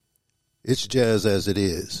It's jazz as it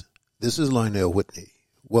is. This is Lionel Whitney.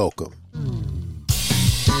 Welcome.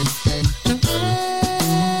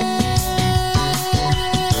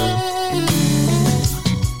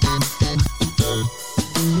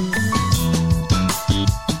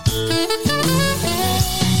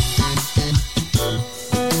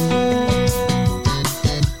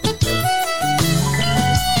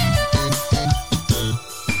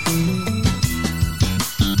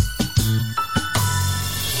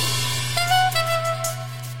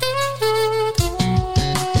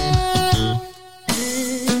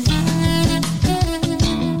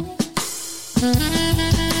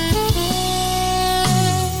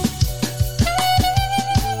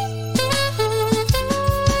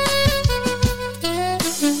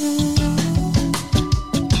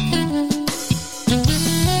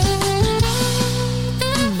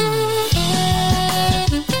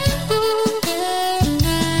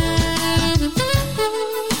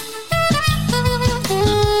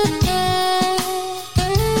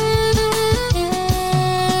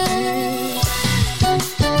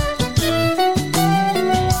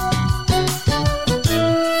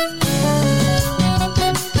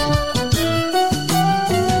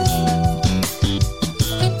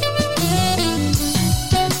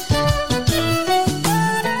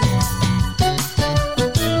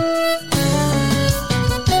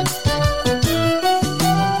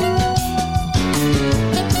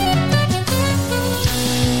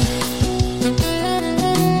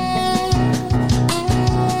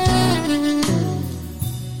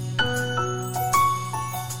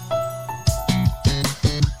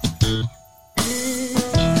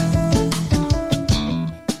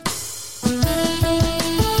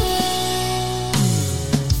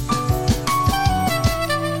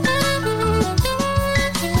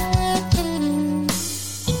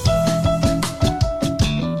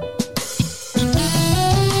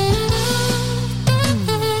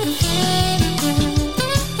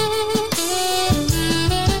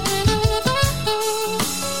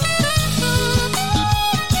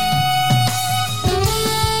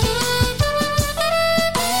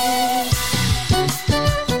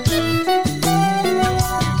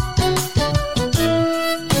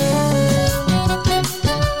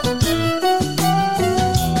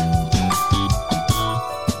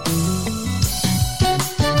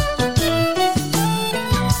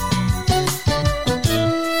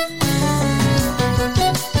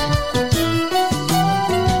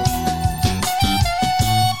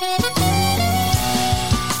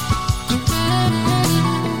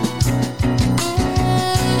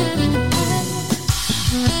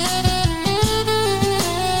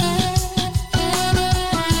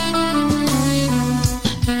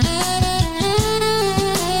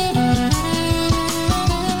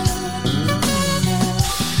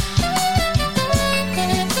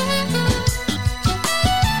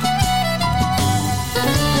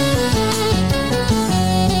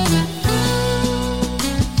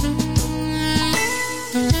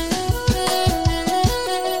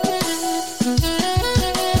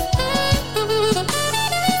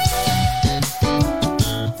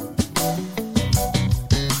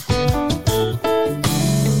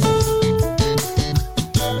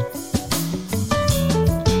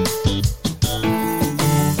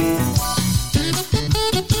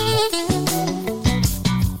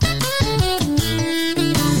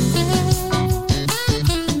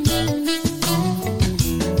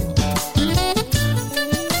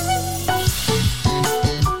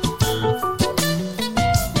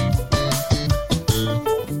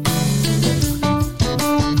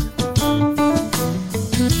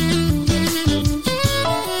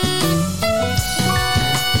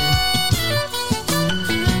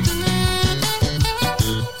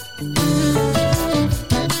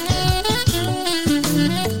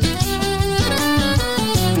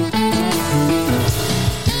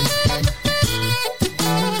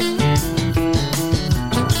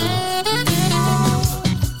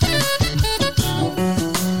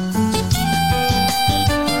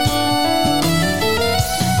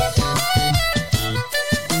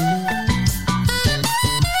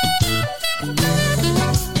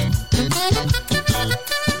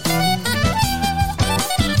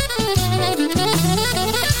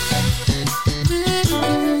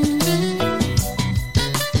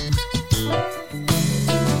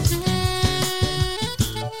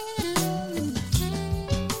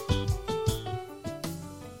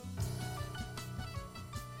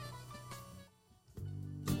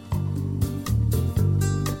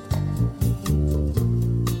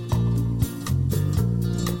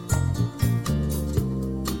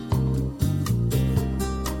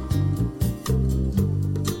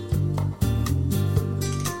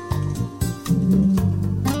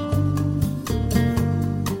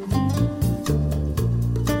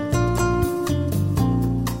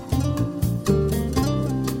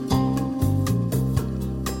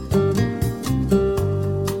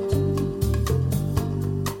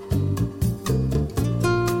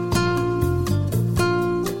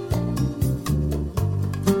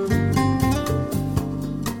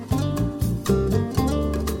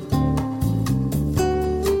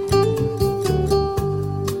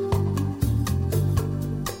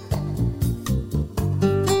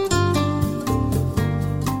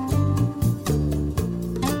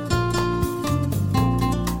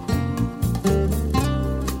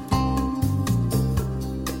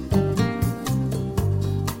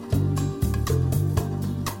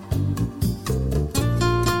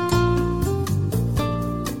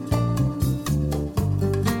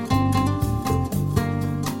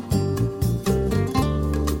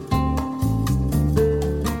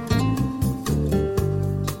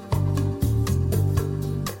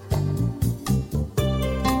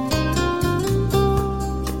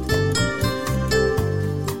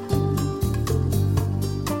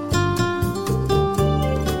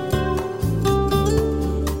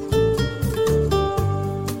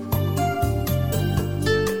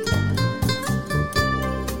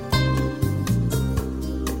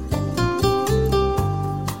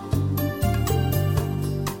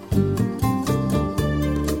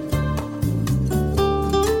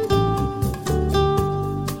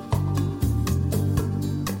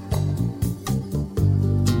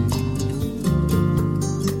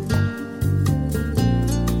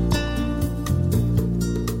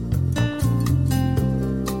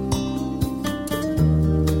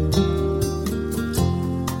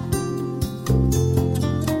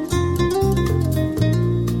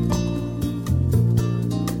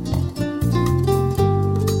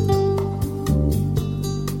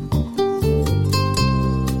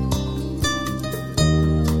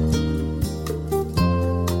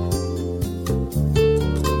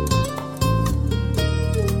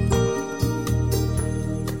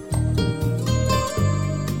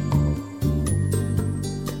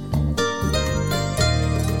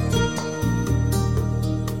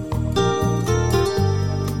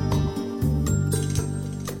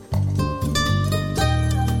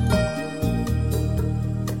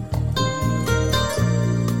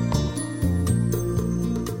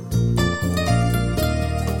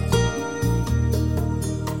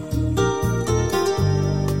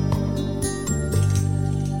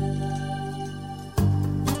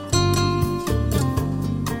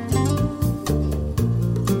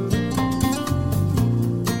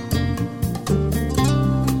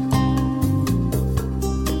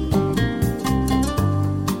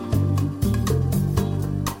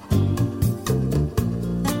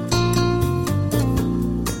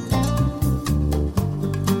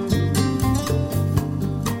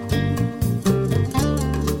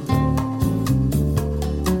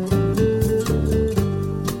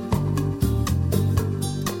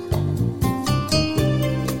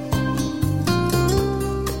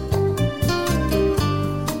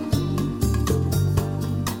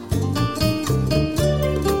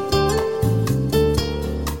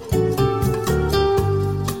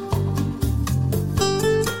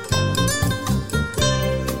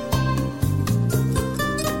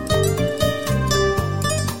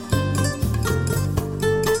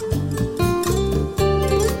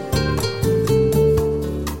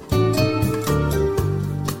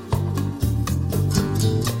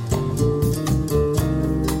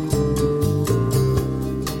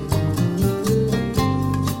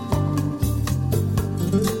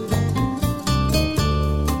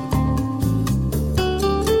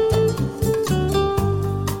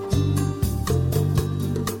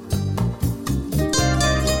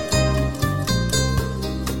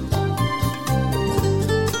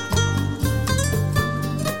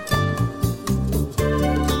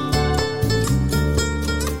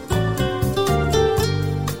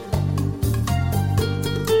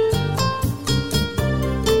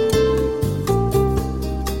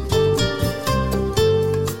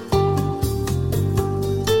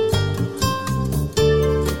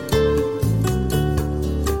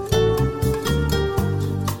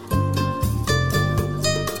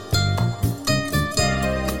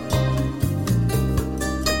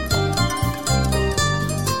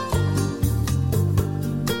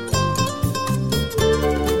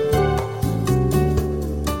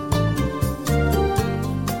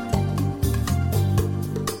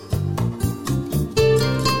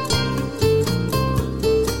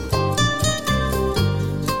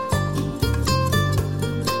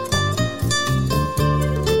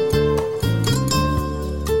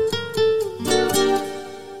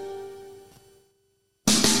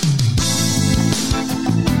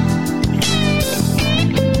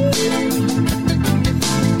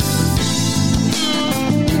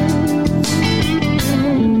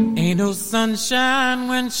 no sunshine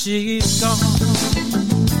when she's gone.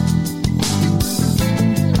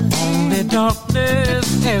 Only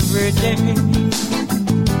darkness every day.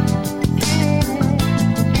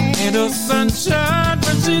 Ain't no sunshine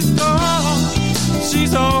when she's gone.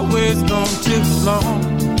 She's always gone too long.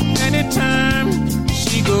 Anytime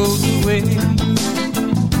she goes away,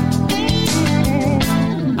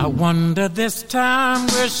 I wonder this time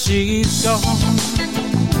where she's gone.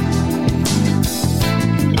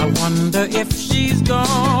 I wonder if she's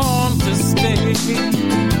gone to stay.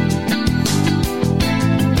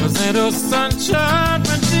 'Cause ain't no sunshine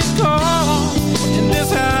when she's gone. And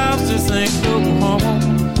this house just ain't no home.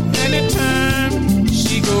 Anytime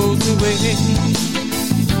she goes away,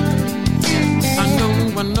 I know,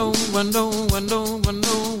 I know, I know, I know, I know, I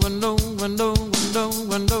know, I know, I know, I know,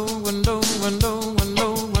 I know, I know, I know, I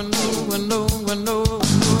know, I know, I know,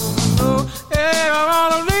 I know. Hey, I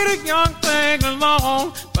ought to lead a young thing along,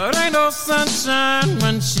 but ain't no sunshine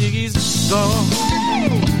when she's gone.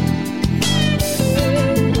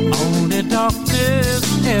 Only darkness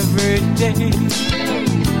every day.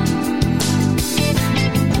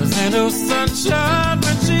 'Cause ain't no sunshine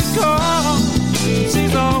when she's gone.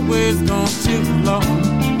 She's always gone too long.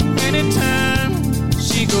 Anytime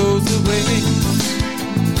she goes away,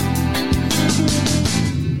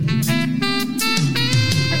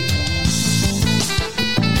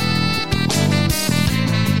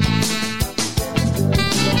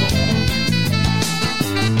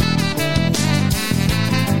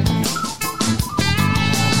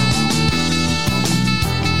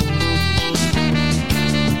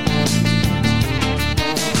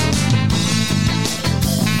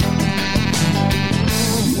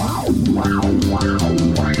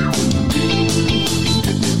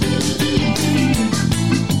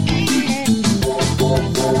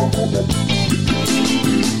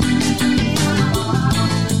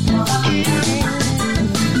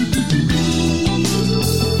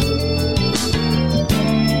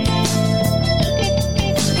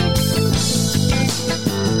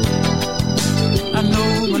 I know,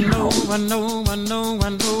 I know, I know, I know, I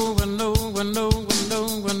know, I know, I know, I know,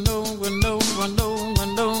 I know, I know, I know,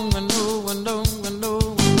 I know, I know, I know.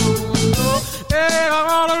 Hey, I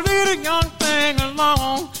ought to lead a young thing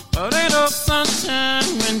along, but ain't no sunshine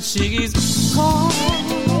when she's gone.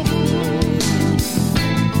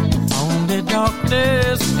 Only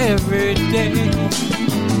darkness every day.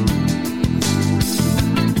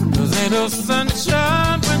 'Cause ain't no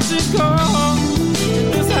sunshine when she's gone.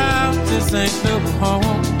 This house just ain't no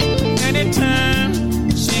home. Anytime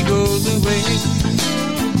she goes away,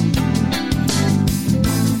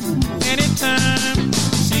 anytime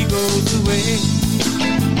she goes away,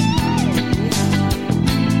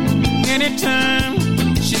 anytime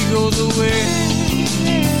she goes away.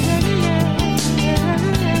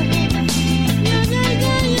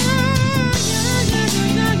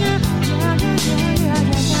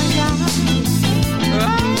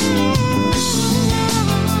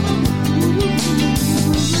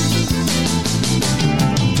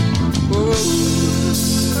 Oh,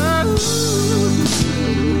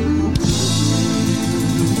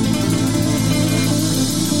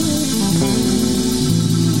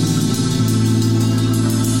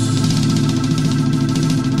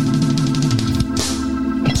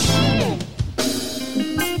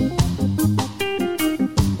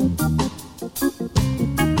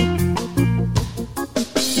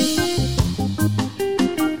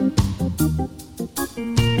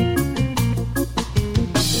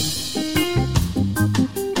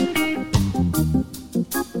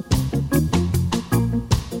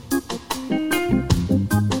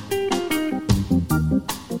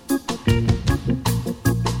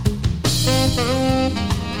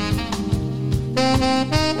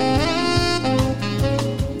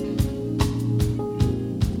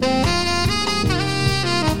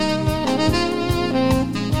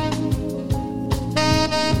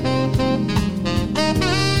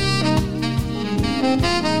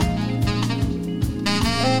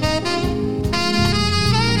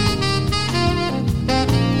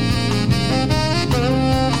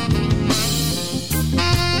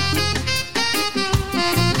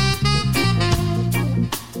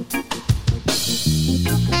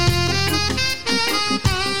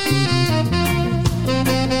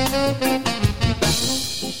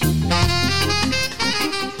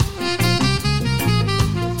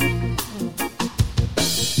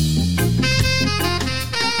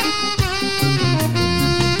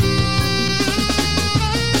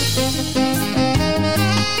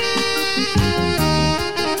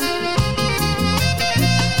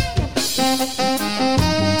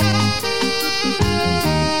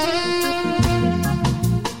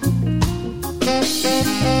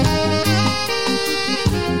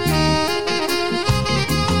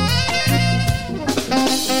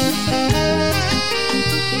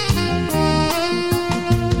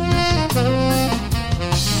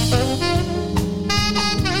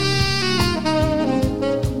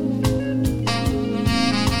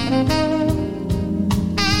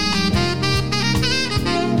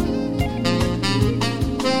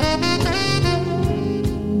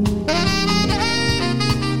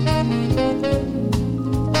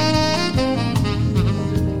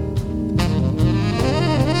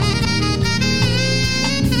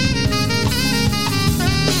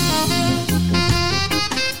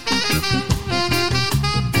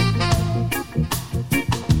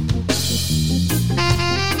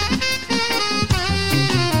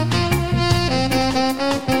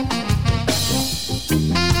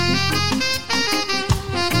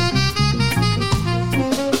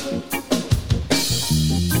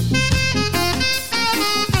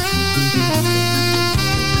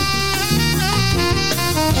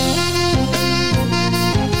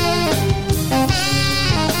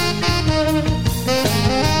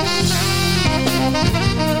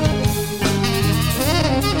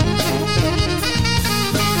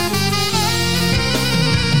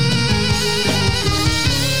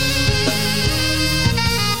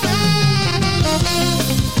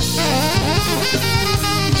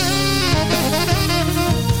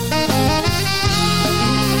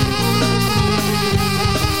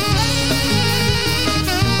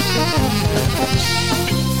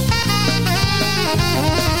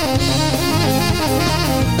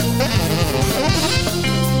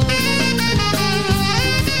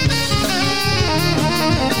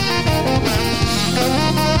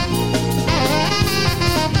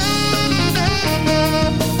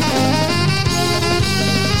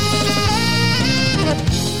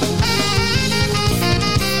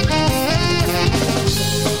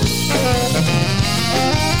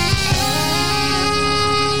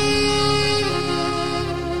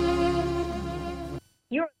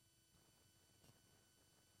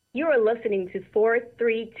 listening to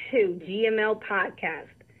 432 GML Podcast.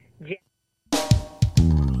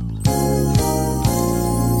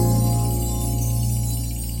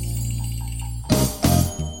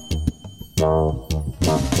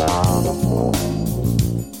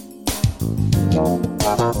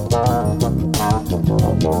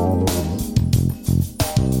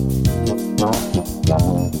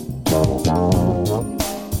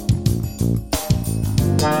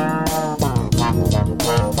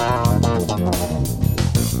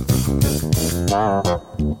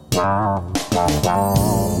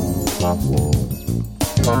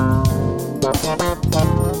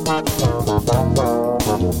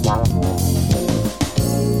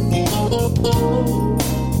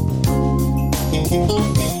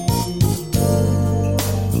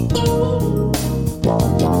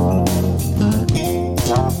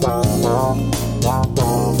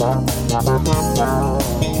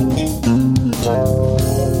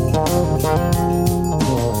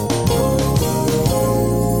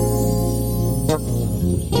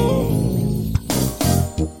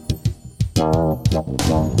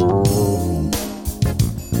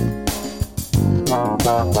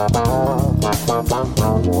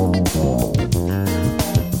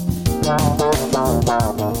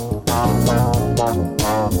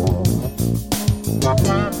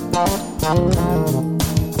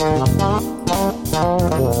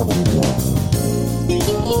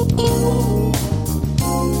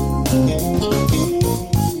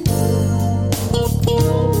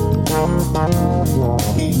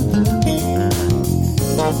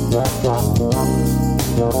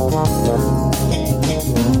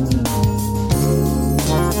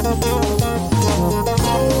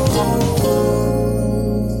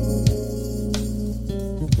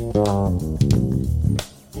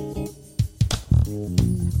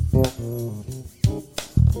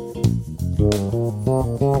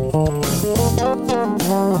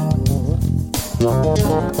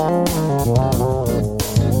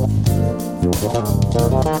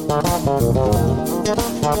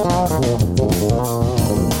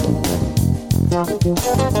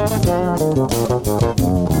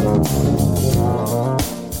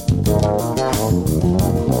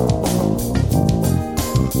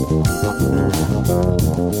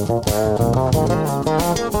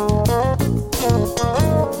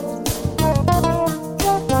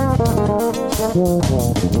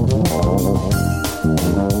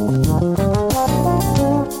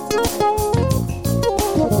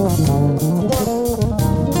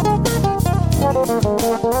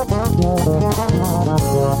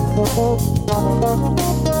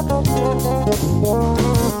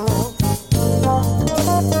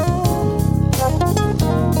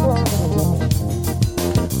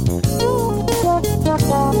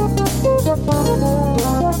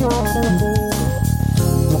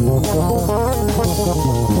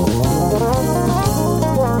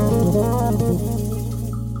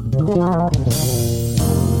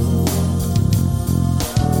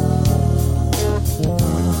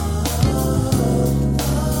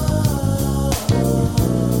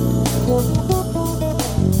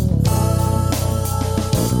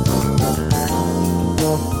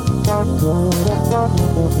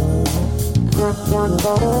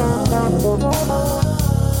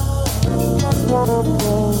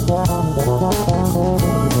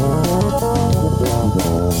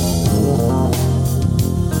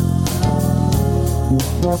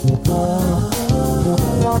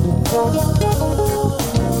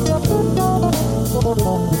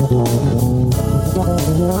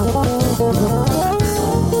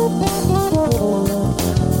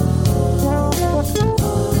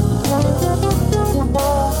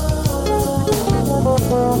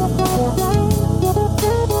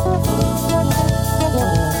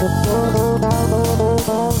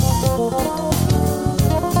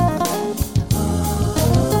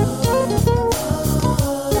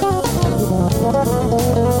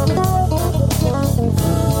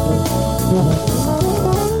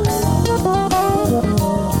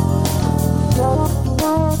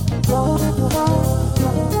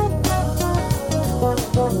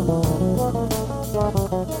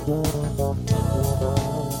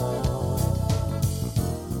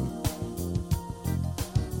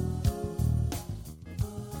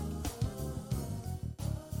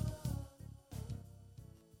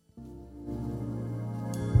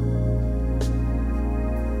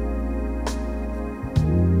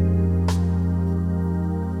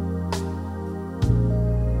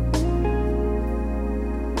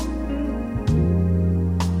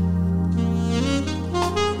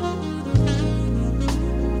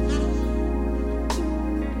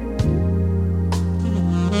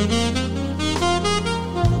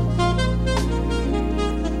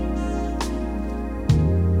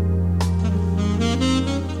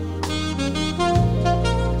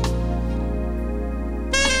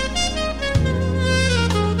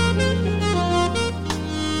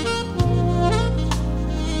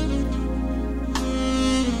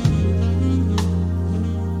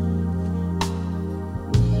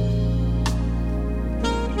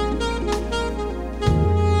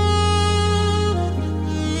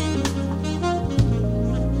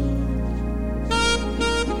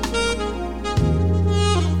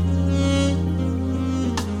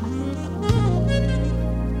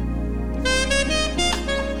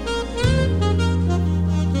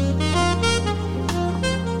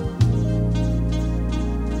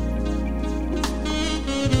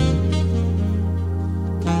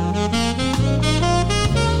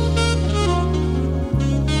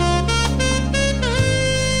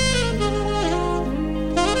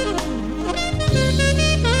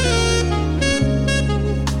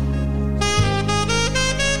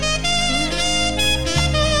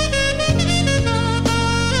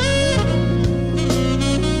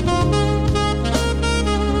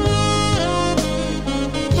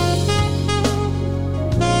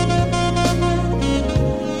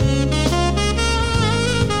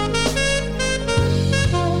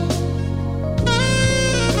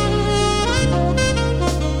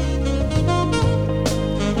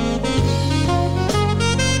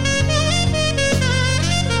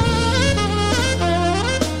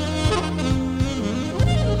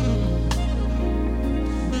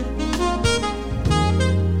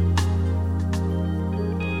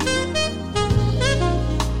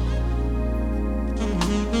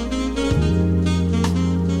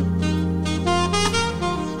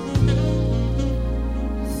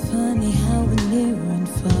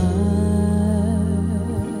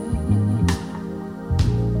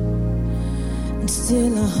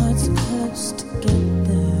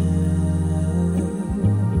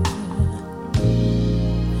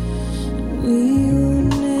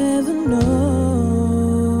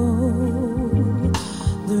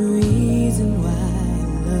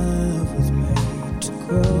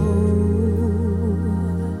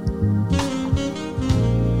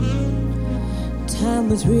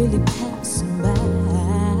 was really passing by.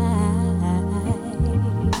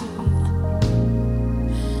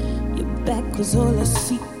 Your back was all I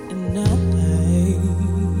see at night.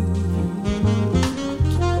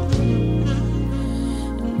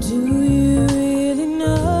 Do you really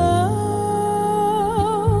know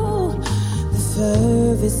the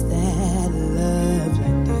furthest that love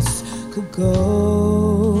like this could go?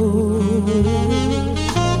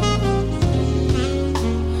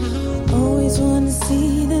 Always want to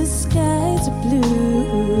see the skies are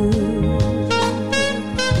blue.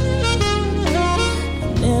 I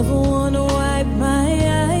never want to wipe my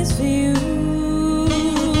eyes for you.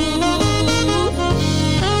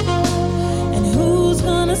 And who's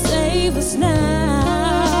gonna save us now?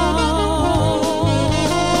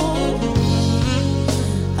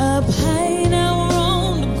 Up high now we're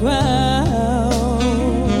on the ground.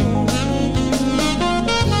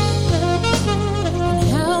 And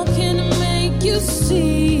how can I make you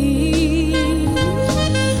see?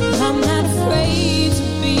 I'm not afraid to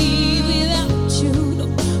be without you, no,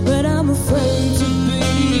 but I'm afraid to be.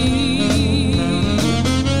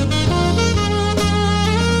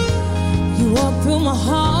 You walk through my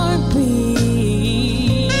heartbeat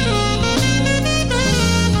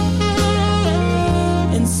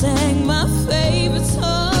and sang my favorite song.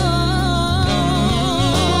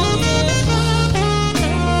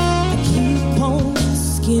 I keep on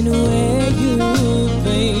asking where you've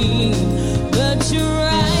been, but you're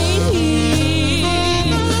right here,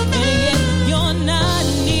 and yet you're not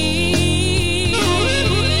near.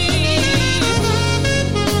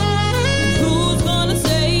 And who's gonna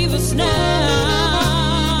save us now?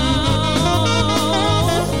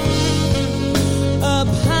 Up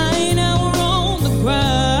high now we're on the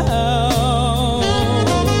ground.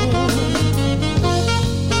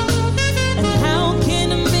 And how can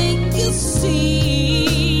I make you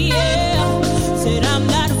see? Yeah. Said I'm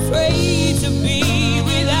not afraid to be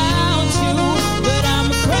without you, but I'm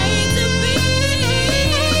afraid to be.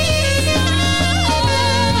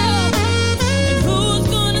 And who's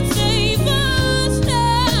gonna save us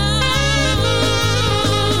now?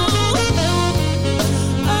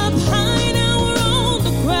 Up high now we're on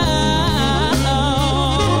the ground.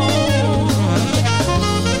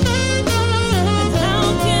 And how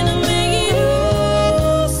can I make you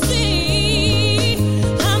see?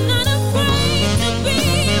 I'm not afraid to be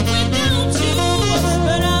without you,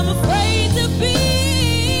 but I'm afraid to be.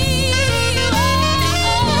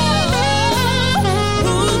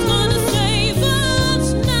 Who's gonna save us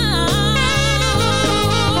now?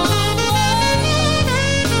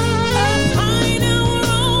 Up high now we're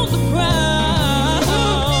on the ground.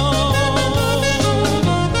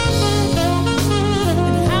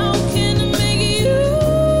 And how can I make you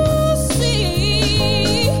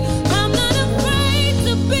see? I'm not afraid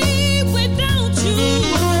to be without you,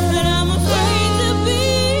 but I'm afraid to be.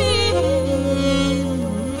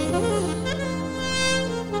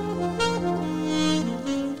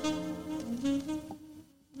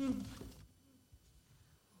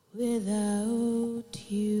 Without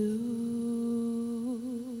you.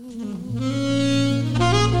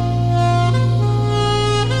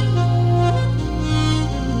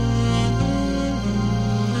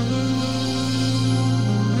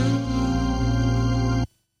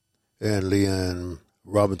 And Leanne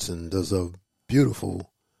Robinson does a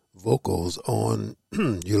beautiful vocals on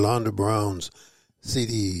Yolanda Brown's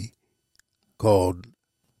CD called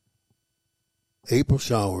April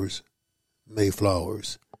Showers, May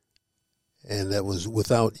Flowers. And that was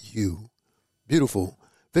Without You. Beautiful.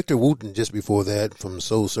 Victor Wooten just before that from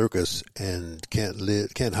Soul Circus and Can't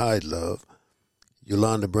Hide Love.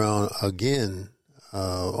 Yolanda Brown again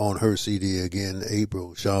on her CD again,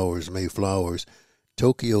 April Showers, May Flowers.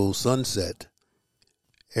 Tokyo Sunset.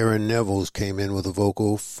 Aaron Neville's came in with a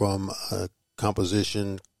vocal from a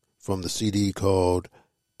composition from the CD called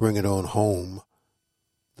Bring It On Home,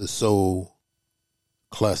 the Soul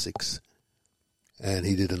Classics. And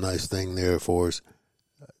he did a nice thing there for us.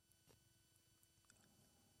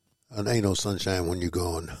 And ain't no sunshine when you're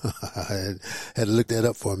gone. I had to look that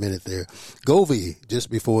up for a minute there. Govey,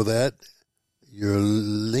 just before that, Your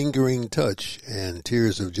Lingering Touch and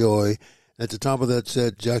Tears of Joy. At the top of that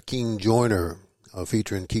set, Joaquin Joyner,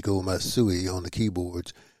 featuring Kiko Masui on the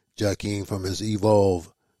keyboards. Joaquin from his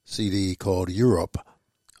Evolve CD called Europe.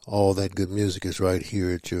 All that good music is right here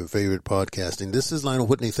at your favorite podcasting. This is Lionel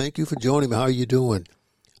Whitney. Thank you for joining me. How are you doing?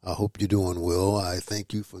 I hope you're doing well. I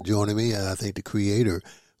thank you for joining me, and I thank the Creator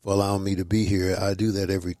for allowing me to be here. I do that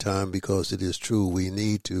every time because it is true. We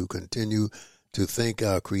need to continue to thank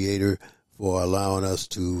our Creator for allowing us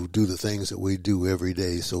to do the things that we do every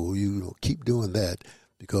day. So you keep doing that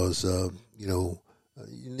because,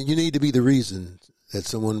 You need to be the reason that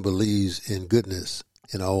someone believes in goodness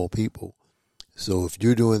in all people. So if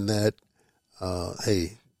you're doing that,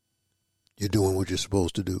 hey, you're doing what you're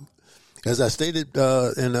supposed to do. As I stated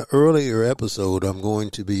in an earlier episode, I'm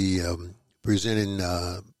going to be presenting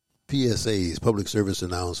PSAs, public service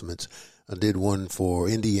announcements. I did one for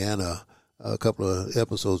Indiana a couple of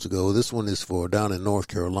episodes ago. This one is for down in North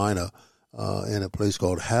Carolina, in a place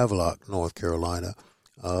called Havelock, North Carolina.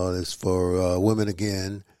 It's for women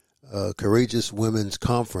again, Courageous Women's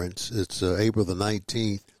Conference. It's April the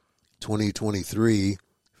 19th, 2023,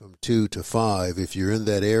 from 2 to 5. If you're in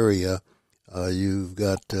that area, you've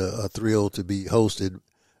got a thrill to be hosted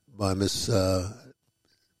by Miss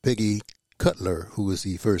Peggy Cutler, who is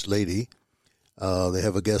the First Lady. They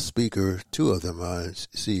have a guest speaker, two of them. I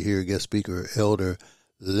see here guest speaker, Elder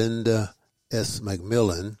Linda S.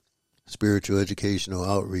 McMillan, Spiritual Educational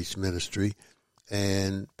Outreach Ministry,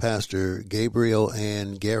 and Pastor Gabriel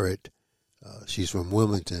Ann Garrett. She's from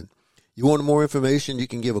Wilmington. You want more information, you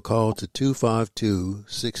can give a call to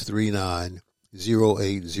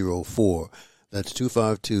 252-639-0804. That's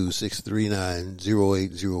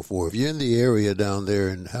 252-639-0804. If you're in the area down there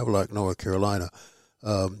in Havelock, North Carolina,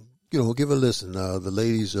 give a listen. The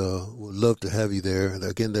ladies would love to have you there.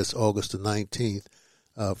 Again, that's August the 19th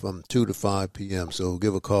from 2 to 5 p.m. So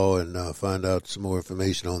give a call and find out some more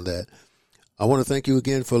information on that. I want to thank you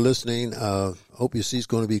again for listening. Hope your seat's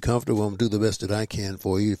going to be comfortable. I'm going to do the best that I can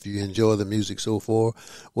for you. If you enjoy the music so far,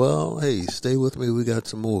 well, hey, stay with me. We got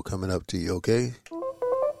some more coming up to you, okay?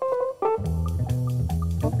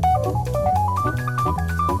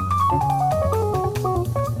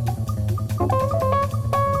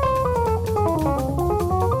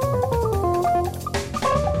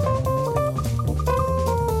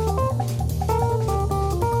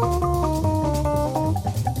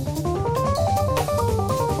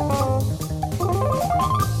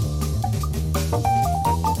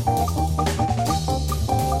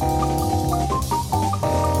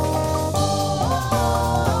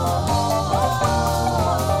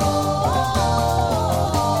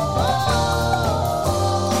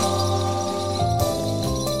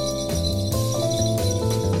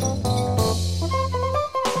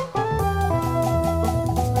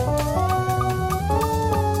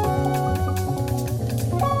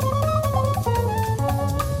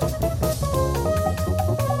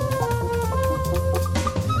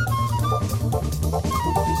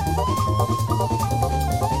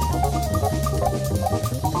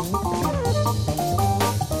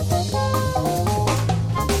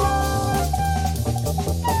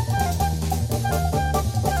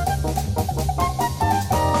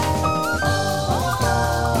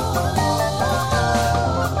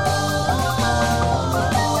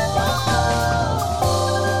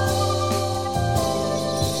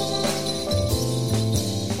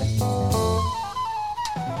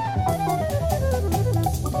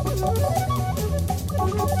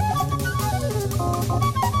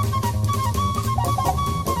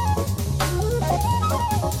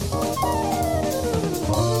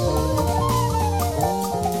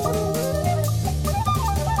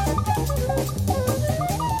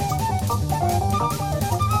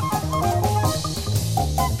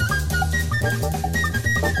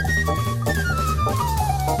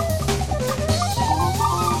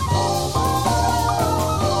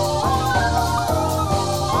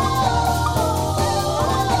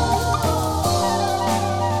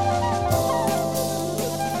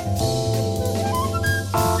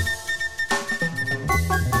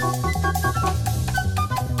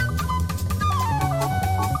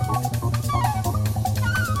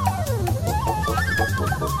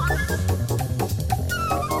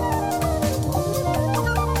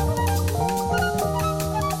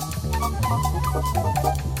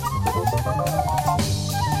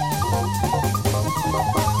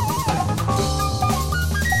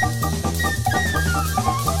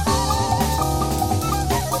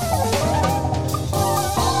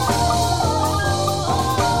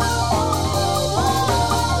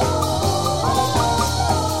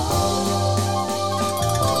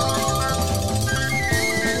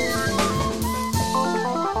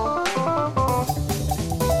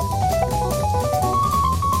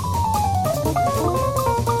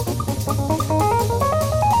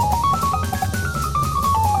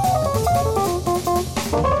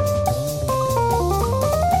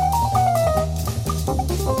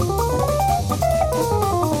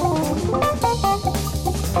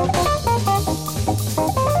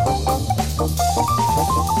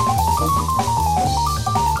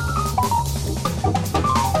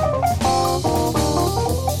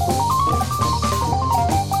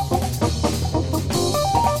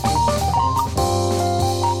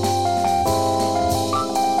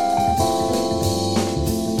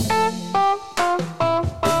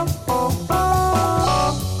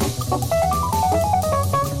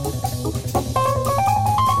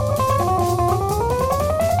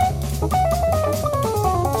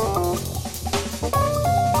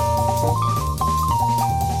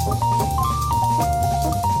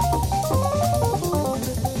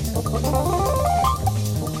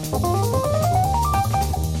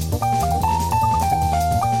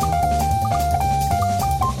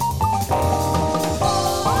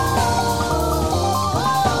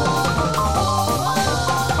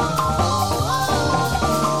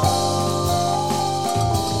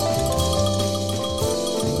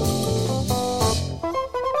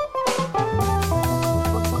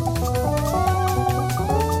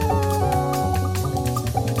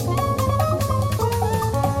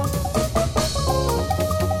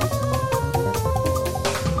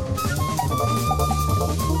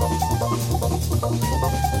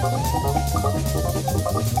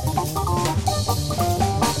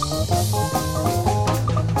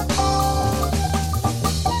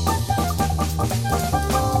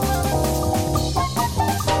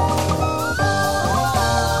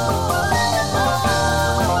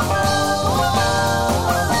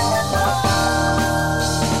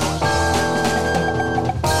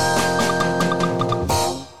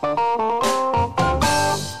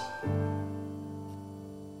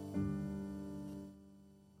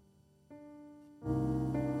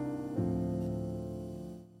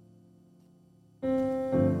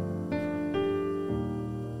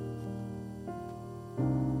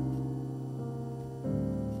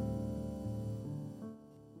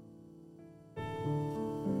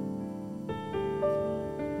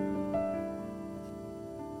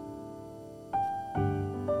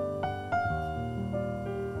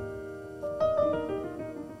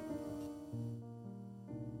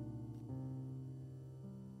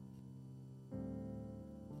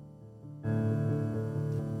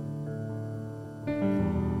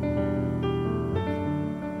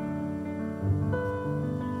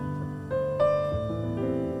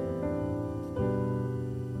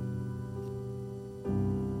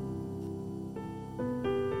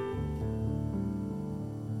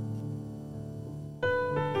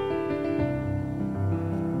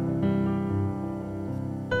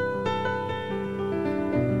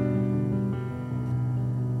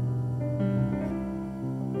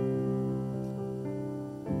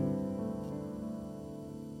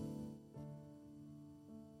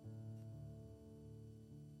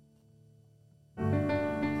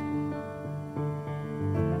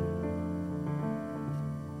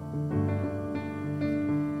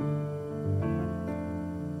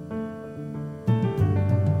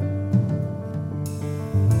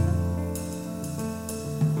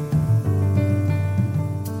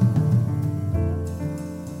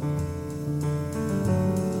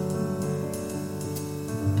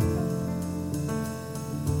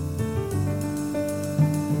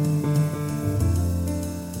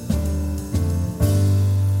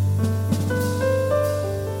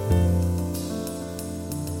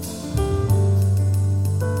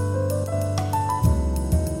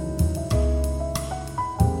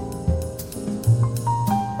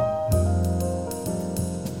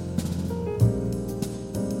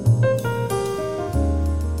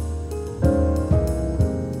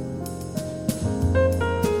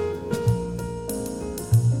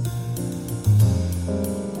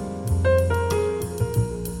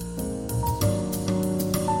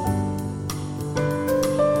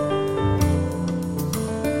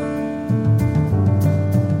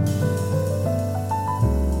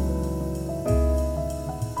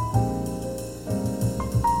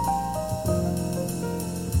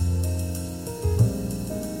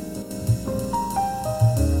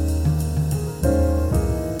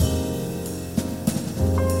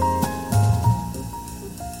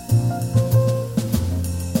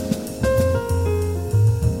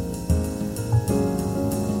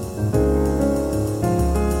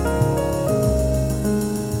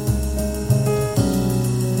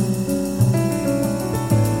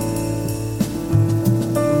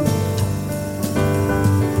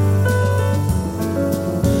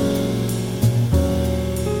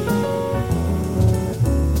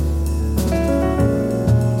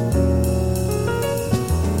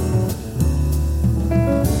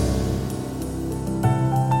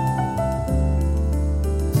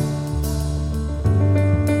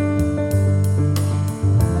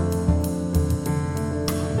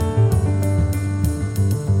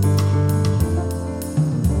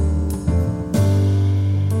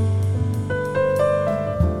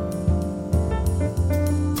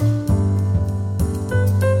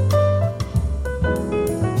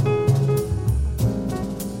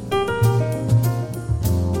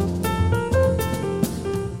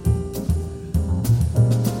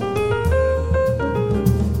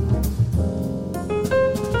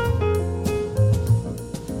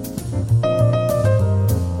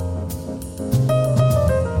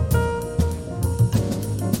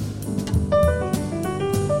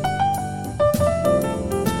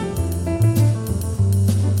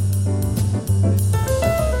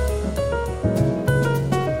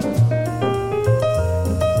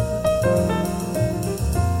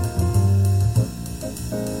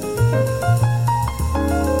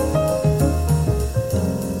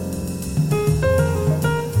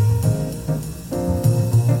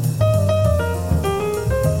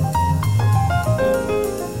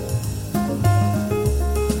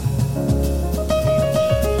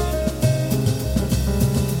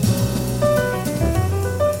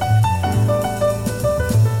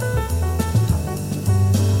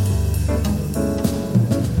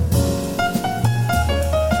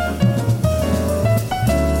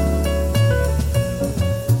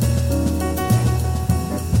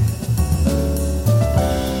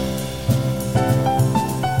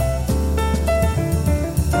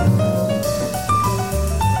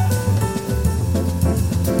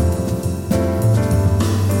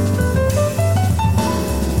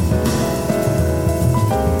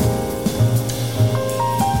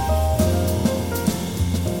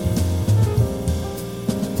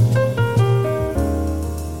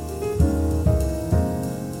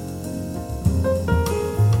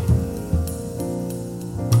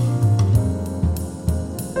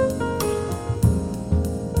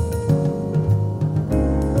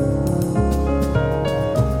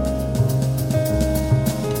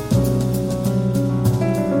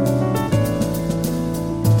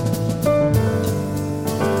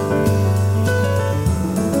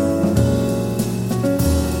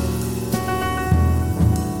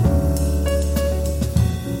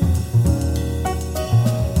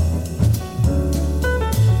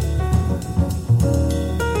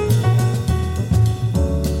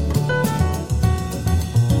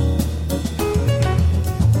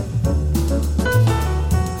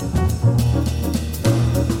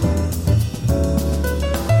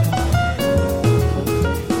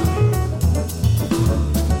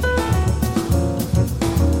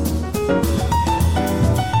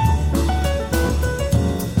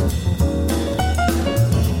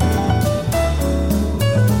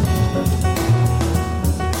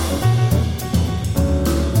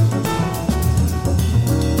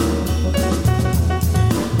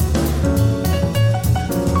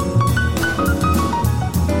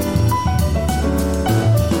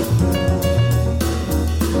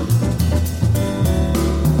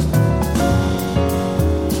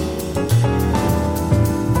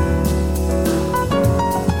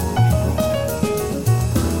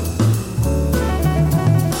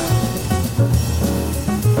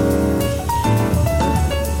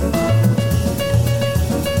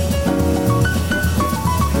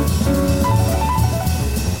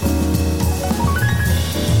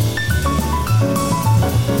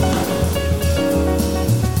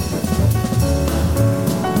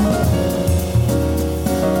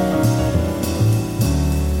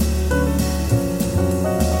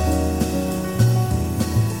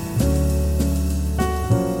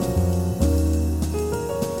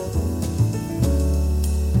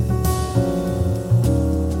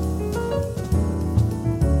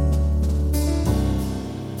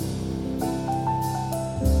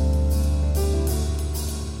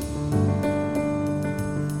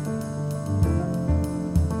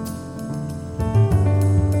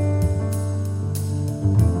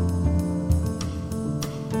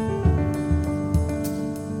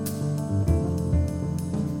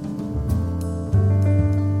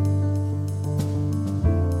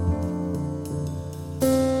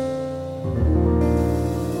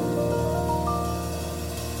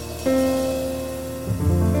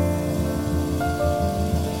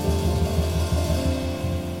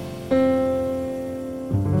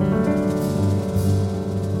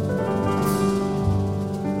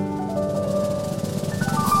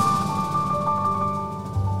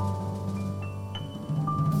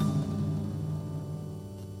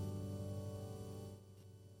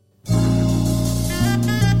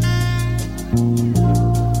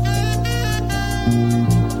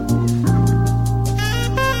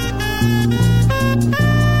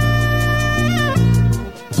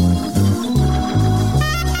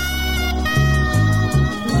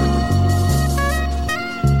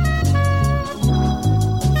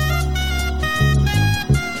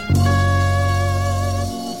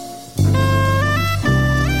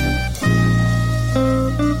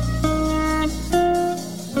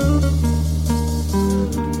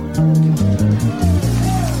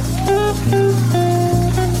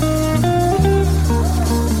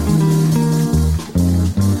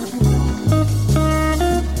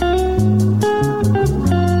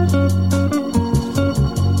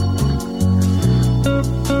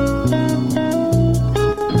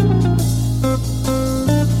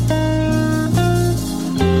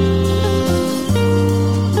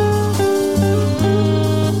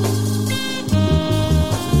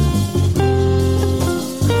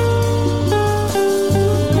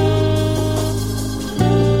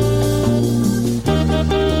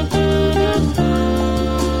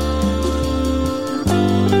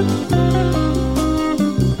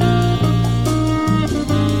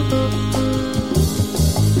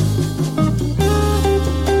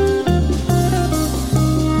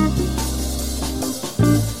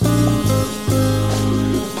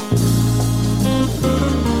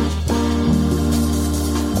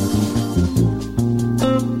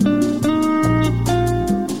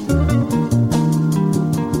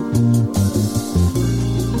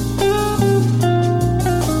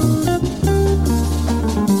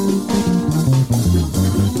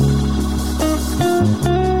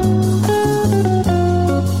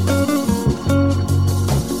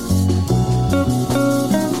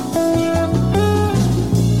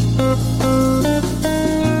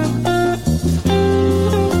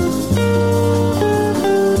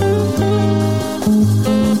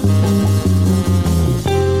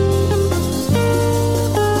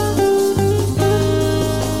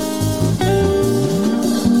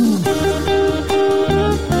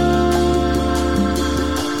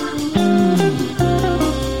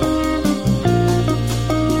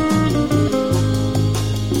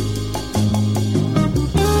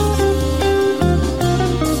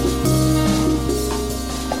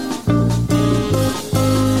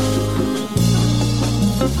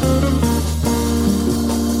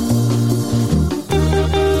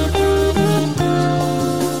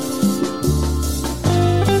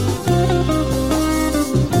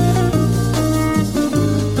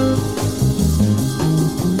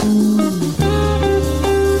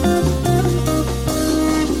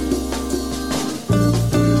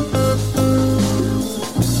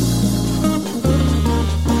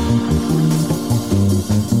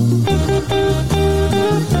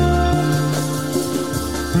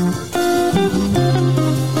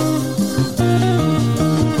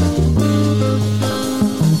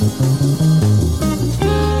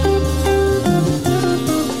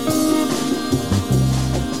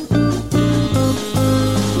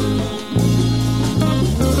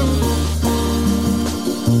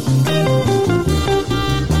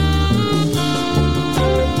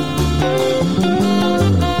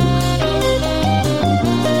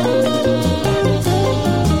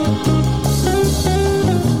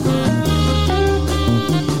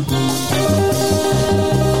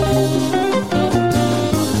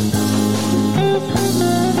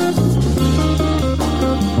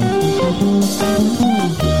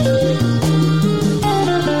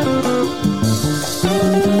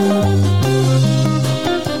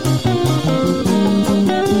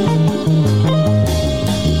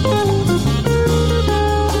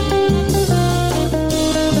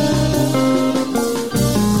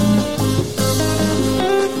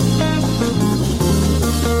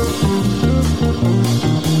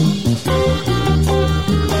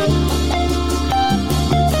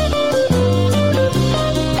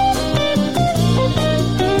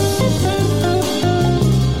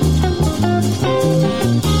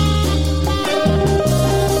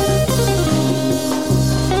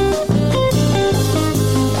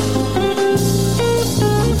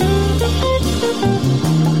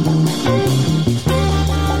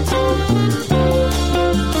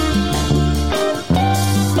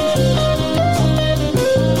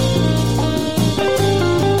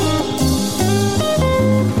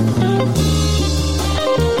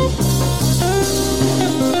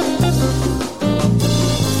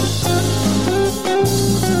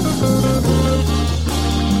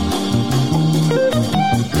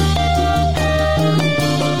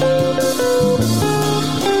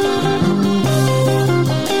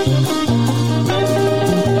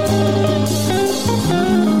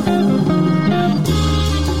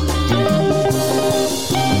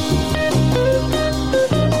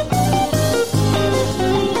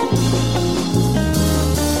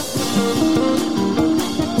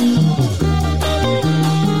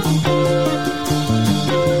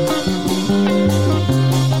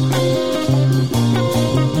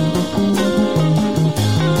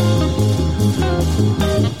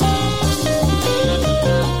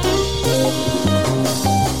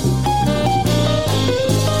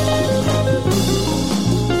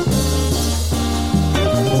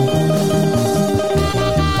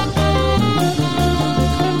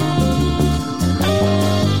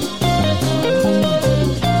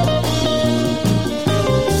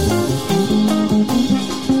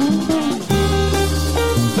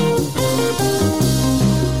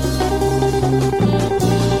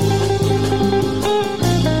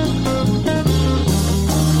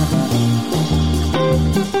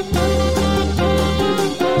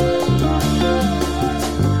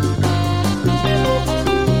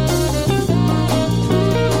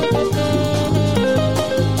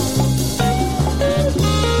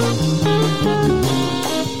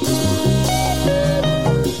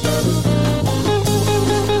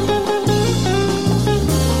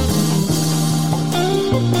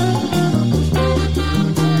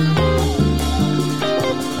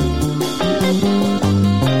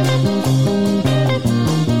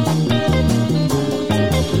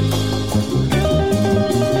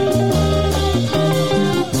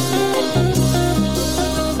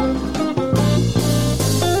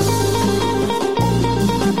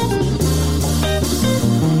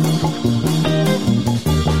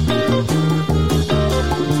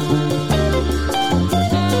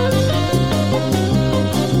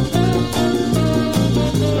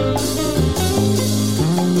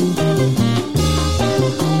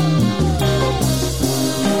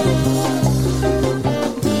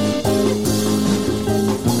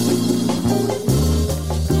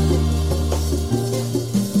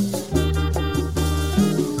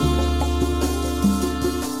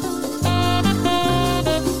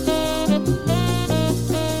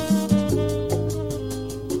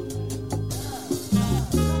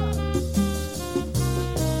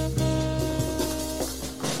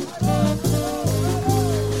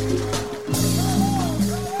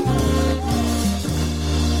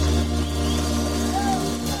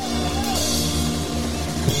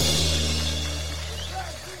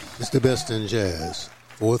 the best in jazz.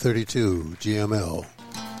 432 GML.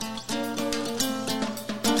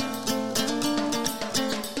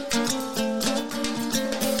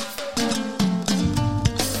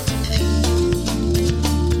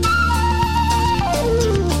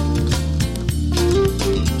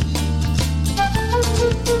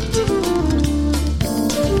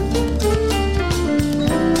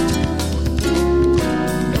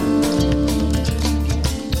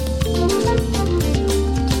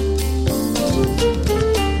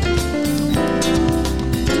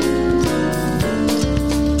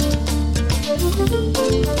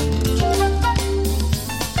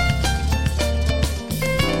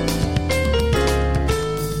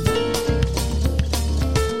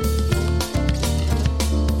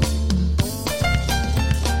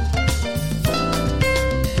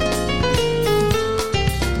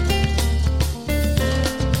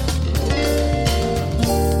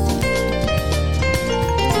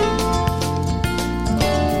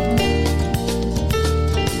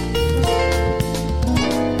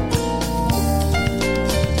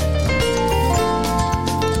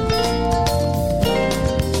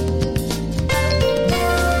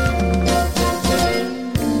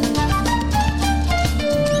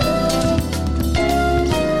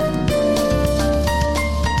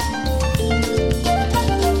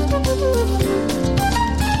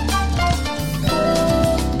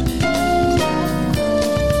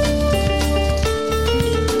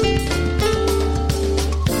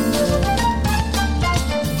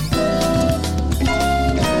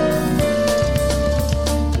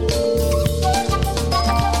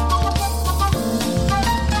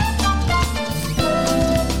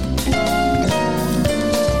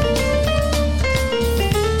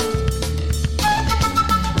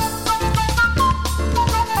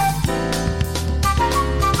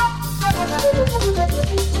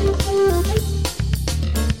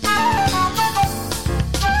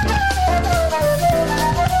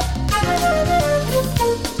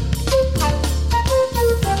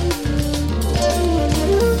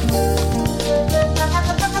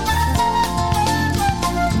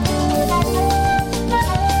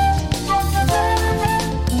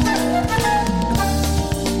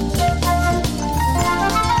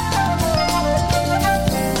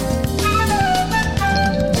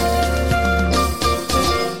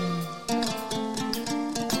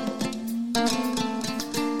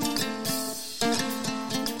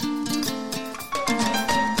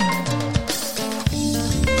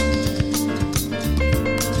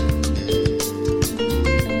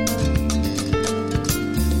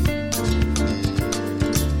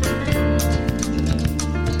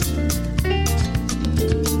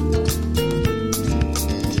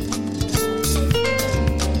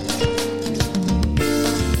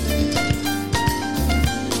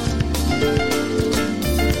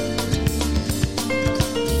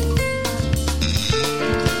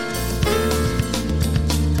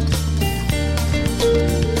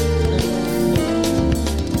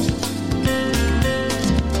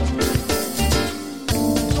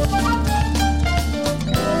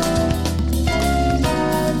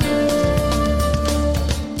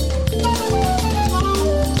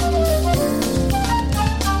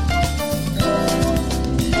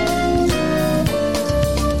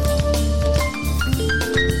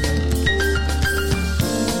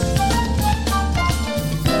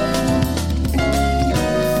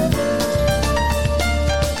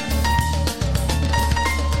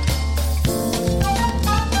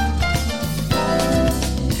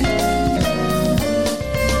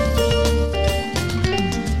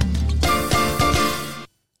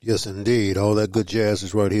 Yes, indeed. All that good jazz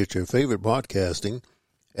is right here at your favorite podcasting.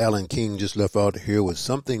 Alan King just left out here with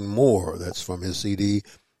something more. That's from his CD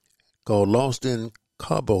called Lost in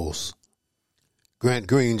Cabos. Grant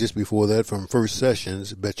Green just before that from First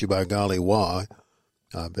Sessions, Bet You By Golly Why.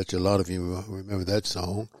 I bet you a lot of you remember that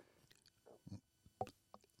song.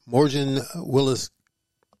 Morgan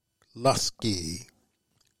Willis-Lasky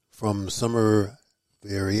from Summer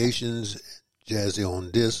Variations, Jazzy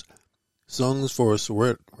on Disc. Songs for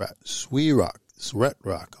Sweet Rock.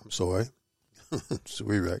 I'm sorry.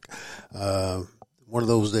 Sweet Rock. One of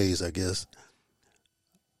those days, I guess.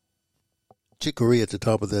 Chicory at the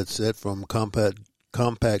top of that set from Compact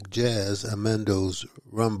Jazz, Amando's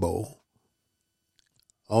Rumbo.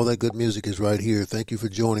 All that good music is right here. Thank you for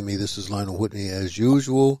joining me. This is Lionel Whitney as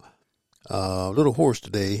usual. A little hoarse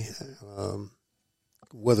today.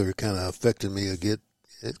 Weather kind of affected me a bit.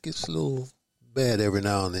 It gets a little bad every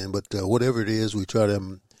now and then, but whatever it is, we try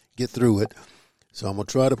to get through it. So I'm going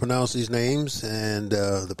to try to pronounce these names, and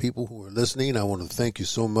the people who are listening, I want to thank you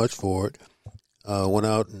so much for it. Went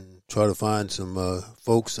out and try to find some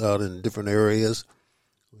folks out in different areas.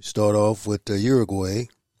 We start off with Uruguay,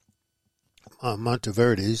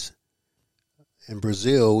 Monteverdes. In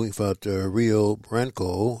Brazil, we've got Rio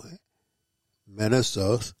Branco,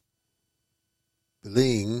 Manaus,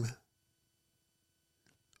 Belém,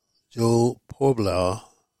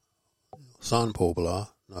 San Pobla,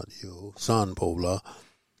 not you, San Pobla.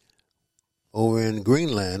 Over in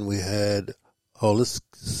Greenland, we had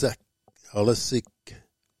Holisic,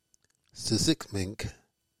 Sisikmink,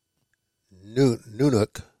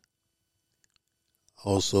 Nunuk,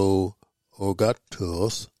 also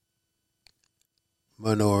Orgatos,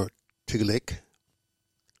 Manortilik.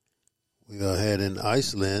 We had in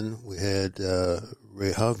Iceland, we had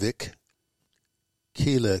Rehavik,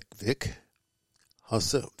 Kielevik,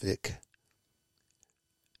 Hasevik.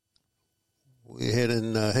 We had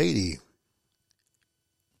in Haiti,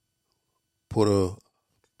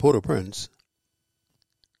 Port-au-Prince,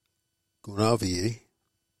 Gunavi,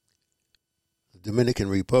 Dominican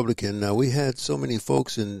Republic. Now, we had so many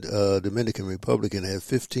folks in Dominican Republic, and had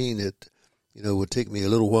 15 that, it would take me a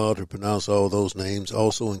little while to pronounce all those names.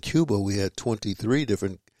 Also in Cuba, we had 23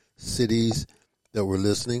 different cities that were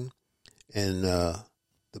listening. And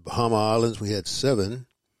the Bahama Islands, we had 7.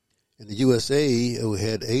 In the USA, we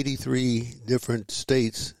had 83 different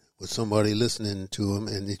states with somebody listening to them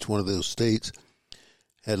in each one of those states.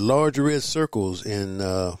 Had large red circles in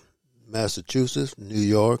Massachusetts, New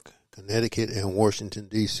York, Connecticut, and Washington,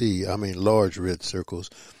 D.C. I mean, large red circles.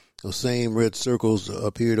 Those same red circles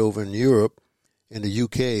appeared over in Europe, in the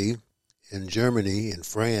UK, in Germany, in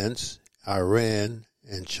France, Iran,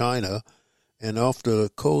 and China, and off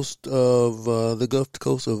the coast of the Gulf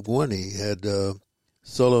Coast of Guinea had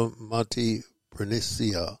Solomati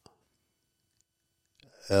Bernicia.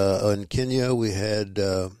 In Kenya, we had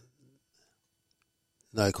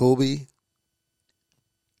Nairobi.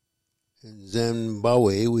 In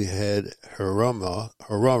Zimbabwe, we had Harare.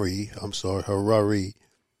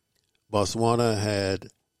 Botswana had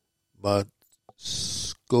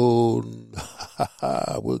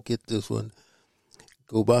we'll get this one.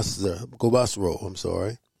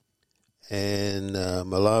 Gobasro, And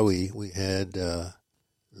Malawi, we had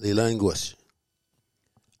Lilanguish.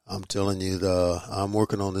 I'm telling you, I'm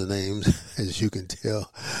working on the names, as you can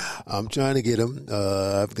tell. I'm trying to get them.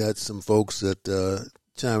 I've got some folks that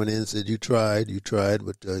chiming in and said, you tried,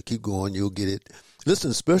 but keep going, you'll get it.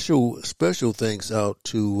 Listen, special thanks out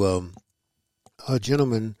to a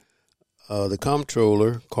gentleman, the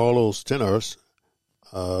comptroller, Carlos Tenors.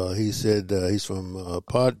 He said he's from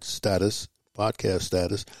podcast status.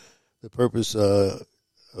 The purpose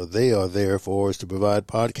they are there for is to provide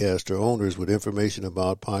podcaster owners with information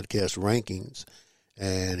about podcast rankings.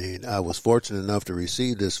 And I was fortunate enough to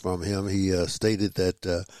receive this from him. He stated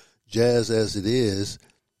that Jazz As It Is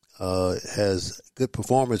has good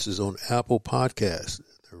performances on Apple Podcasts.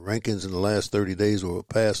 The rankings in the last 30 days were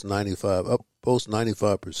past 95, up post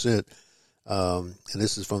 95%. And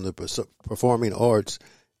this is from the Performing Arts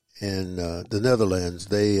in the Netherlands.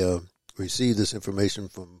 They received this information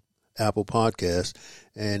from Apple Podcasts,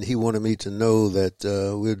 and he wanted me to know that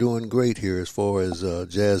we're doing great here as far as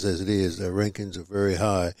Jazz As It Is. Their rankings are very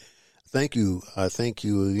high. Thank you. I thank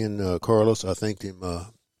you again, Carlos. I thanked him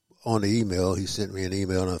on the email. He sent me an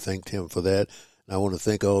email, and I thanked him for that. And I want to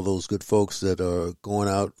thank all those good folks that are going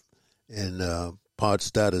out in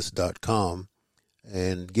podstatus.com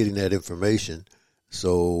and getting that information.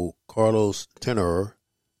 So Carlos Tenor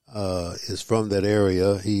is from that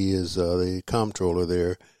area. He is the comptroller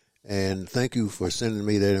there. And thank you for sending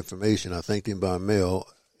me that information. I thanked him by email,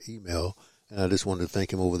 and I just wanted to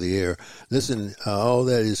thank him over the air. Listen, all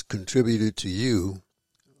that is contributed to you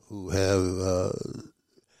who have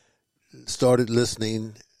started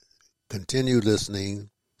listening, continued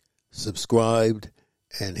listening, subscribed,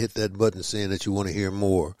 and hit that button saying that you want to hear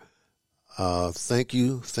more. Thank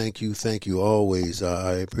you always.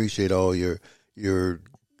 I appreciate all your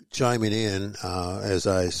chiming in. As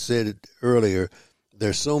I said earlier,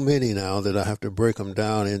 there's so many now that I have to break them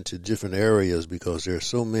down into different areas because there's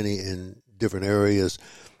so many in different areas.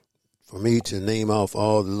 For me to name off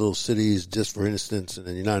all the little cities, just for instance, in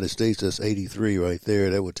the United States, that's 83 right there.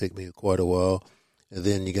 That would take me quite a while. And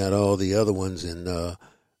then you got all the other ones in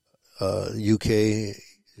UK,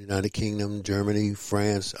 United Kingdom, Germany,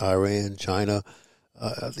 France, Iran, China.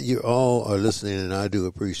 You all are listening, and I do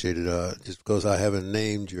appreciate it. Just because I haven't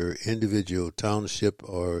named your individual township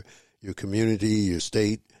or your community, your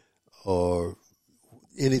state, or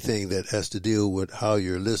anything that has to deal with how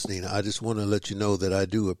you're listening, I just want to let you know that I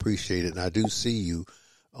do appreciate it, and I do see you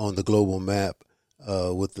on the global map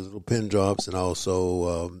with the little pin drops and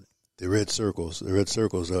also the red circles. The red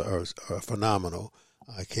circles are phenomenal.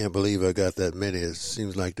 I can't believe I got that many. It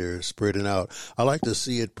seems like they're spreading out. I like to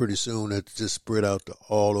see it pretty soon. It's just spread out to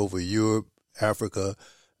all over Europe, Africa,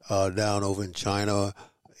 down over in China,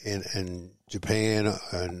 and Japan,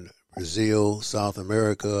 and Brazil, South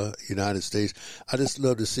America, United States. I just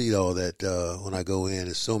love to see all that when I go in.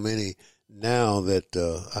 There's so many now that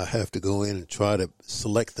I have to go in and try to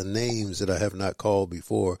select the names that I have not called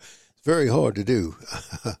before. It's very hard to do.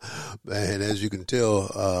 And as you can tell,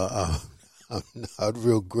 I'm not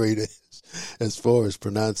real great as far as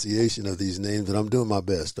pronunciation of these names, but I'm doing my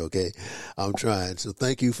best, okay? I'm trying. So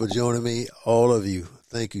thank you for joining me, all of you.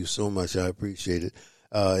 Thank you so much. I appreciate it.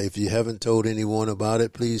 If you haven't told anyone about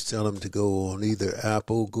it, please tell them to go on either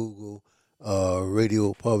Apple, Google,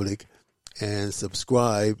 Radio Public, and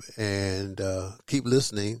subscribe and keep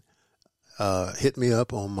listening. Hit me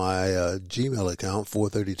up on my Gmail account,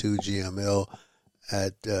 432GML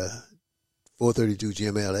at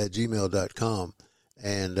 432gmail@gmail.com,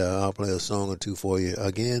 and I'll play a song or two for you.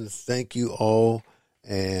 Again, thank you all,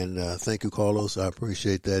 and thank you, Carlos. I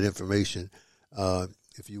appreciate that information.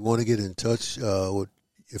 If you want to get in touch,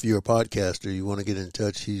 if you're a podcaster, you want to get in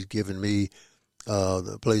touch, he's given me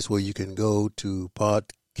the place where you can go to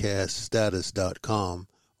podcaststatus.com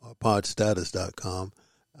or podstatus.com.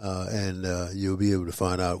 And you'll be able to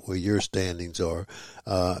find out where your standings are.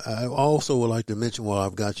 I also would like to mention, while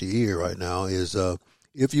I've got your ear right now, is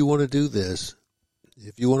if you want to do this,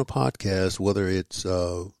 if you want a podcast, whether it's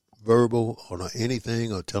verbal or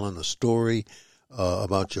anything, or telling a story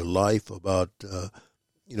about your life, about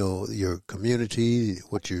your community,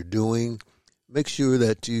 what you're doing, make sure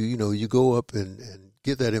that you go up and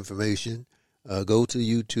get that information. Go to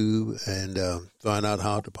YouTube and find out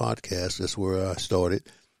how to podcast. That's where I started.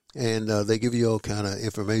 And they give you all kind of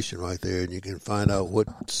information right there, and you can find out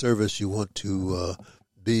what service you want to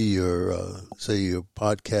be your, say, your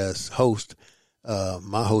podcast host.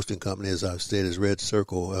 My hosting company, as I've said, is Red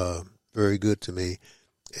Circle. Very good to me.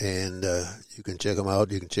 And you can check them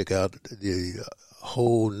out. You can check out the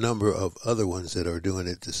whole number of other ones that are doing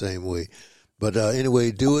it the same way. But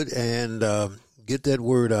anyway, do it and get that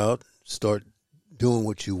word out. Start doing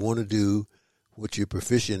what you want to do, what you're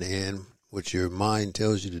proficient in, what your mind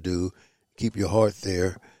tells you to do. Keep your heart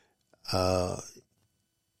there.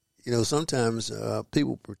 Sometimes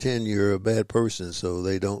people pretend you're a bad person so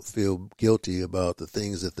they don't feel guilty about the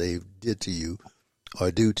things that they did to you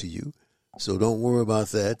or do to you. So don't worry about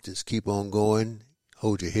that. Just keep on going.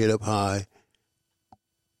 Hold your head up high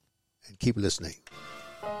and keep listening.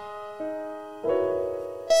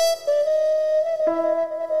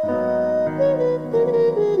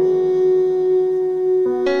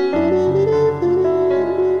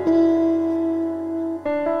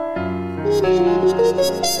 Thank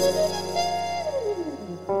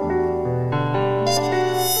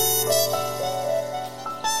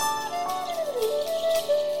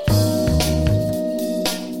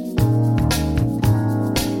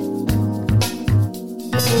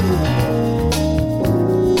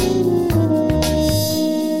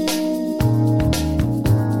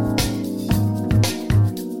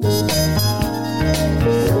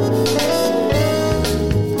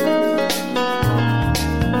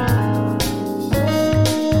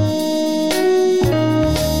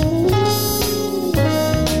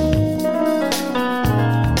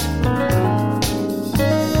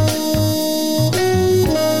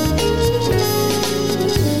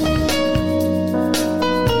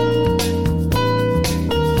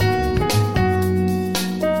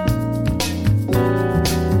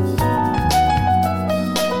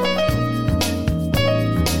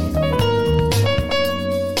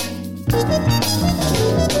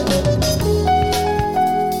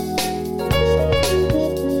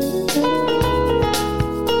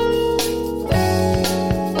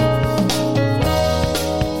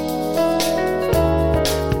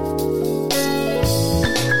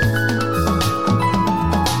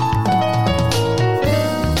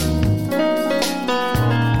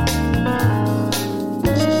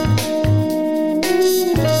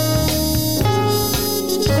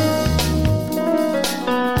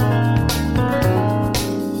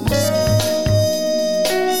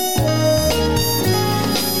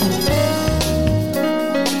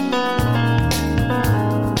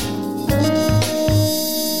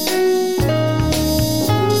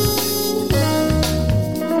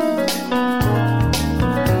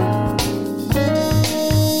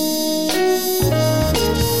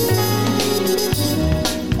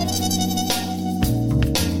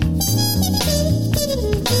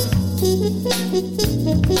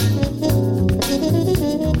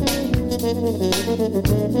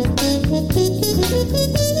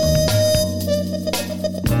you.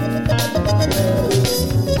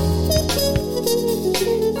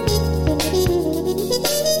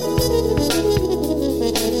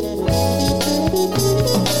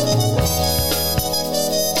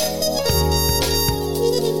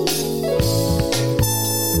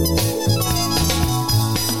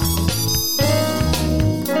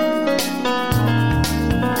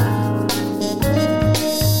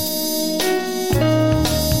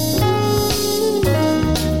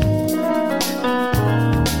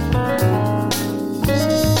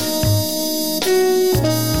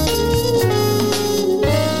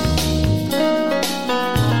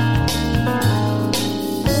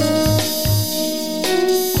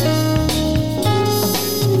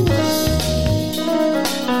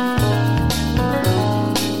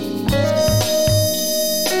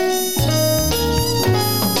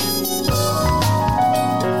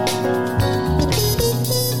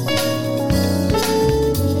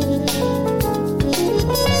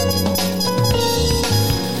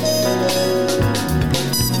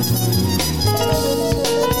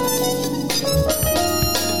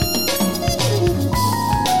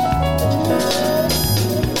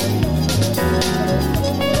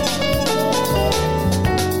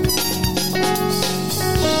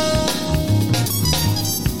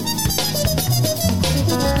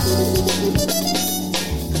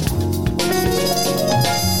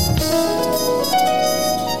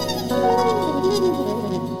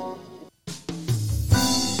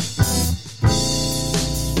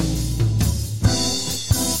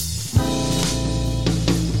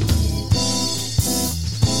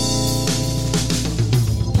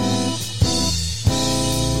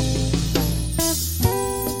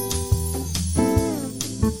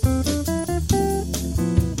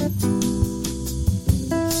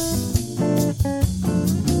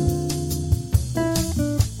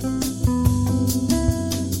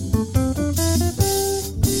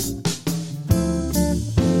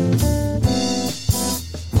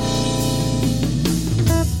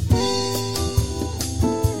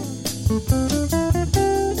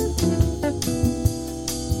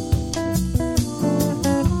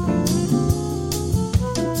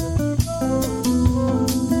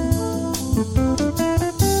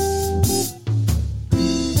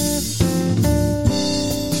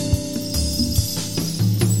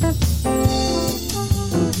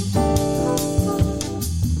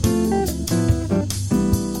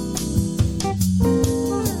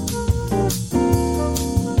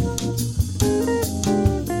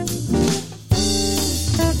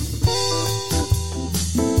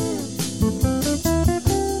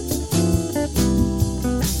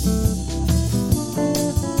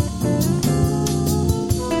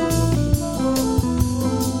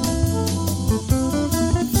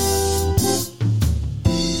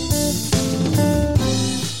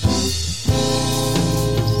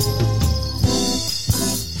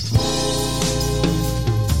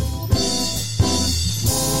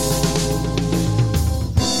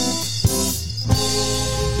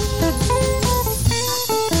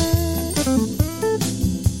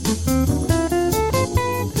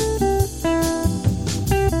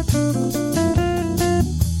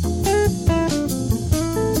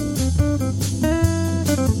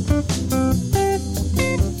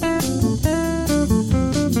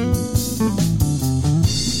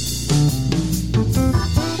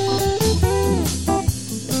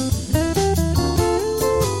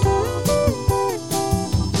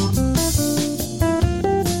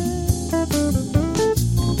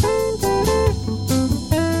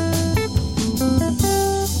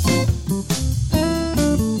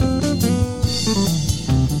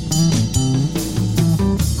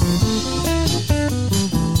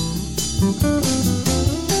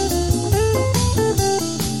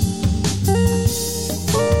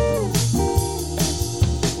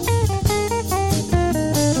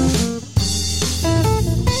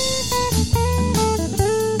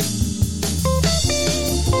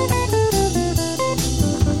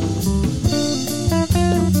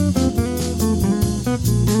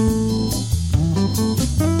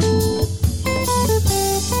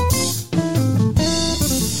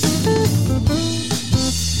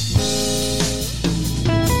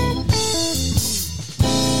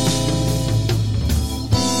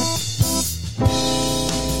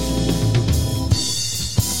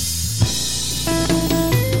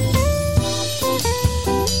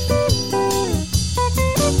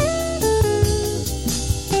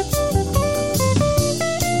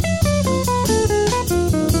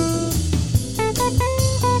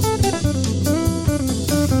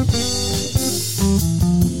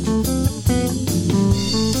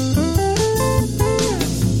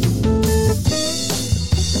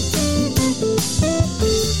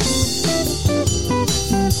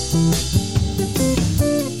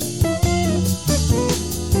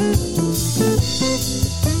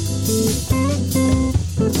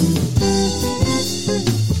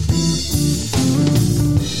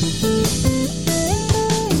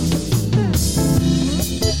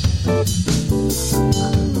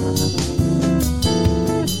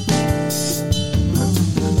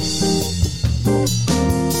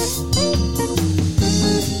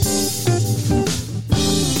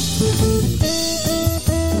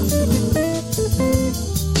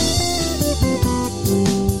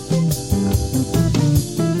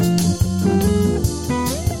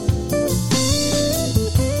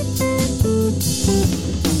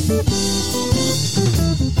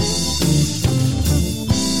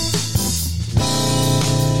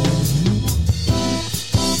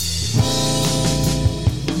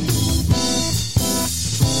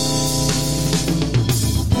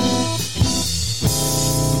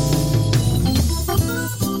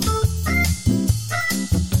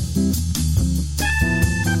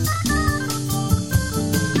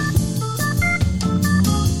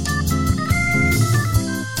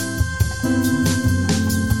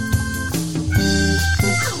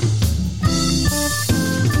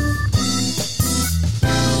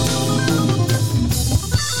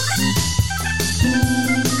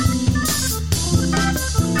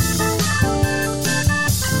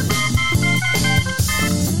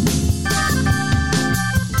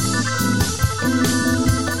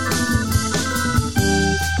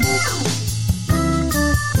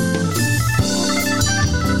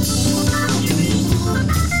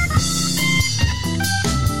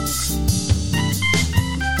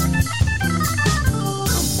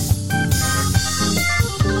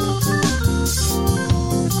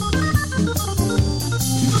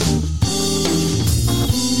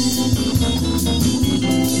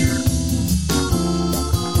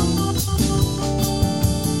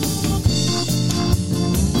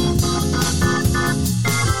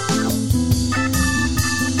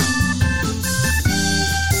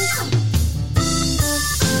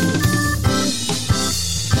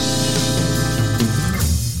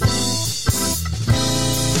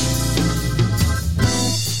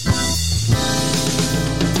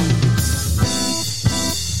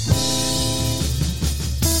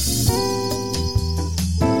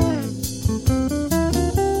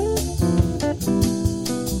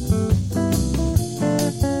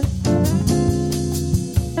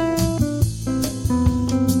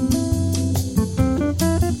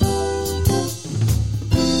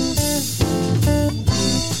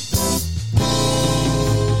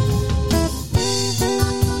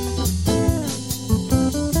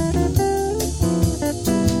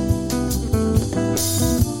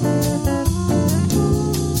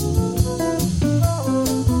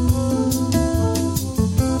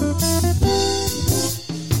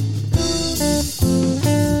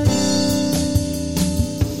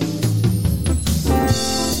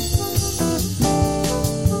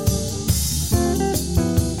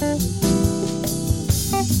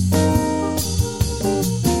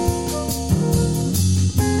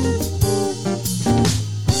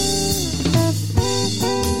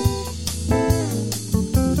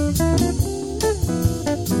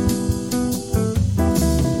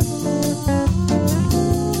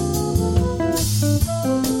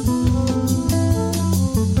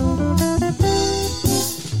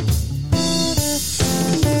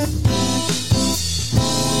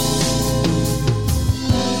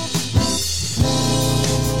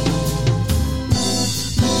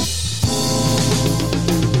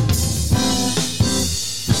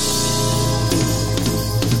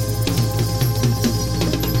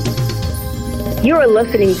 You are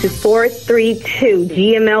listening to 432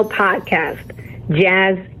 GML Podcast,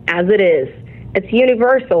 Jazz as it is. It's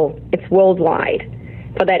universal. It's worldwide.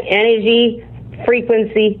 For that energy,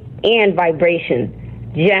 frequency, and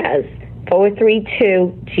vibration. Jazz,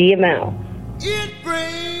 432 GML. It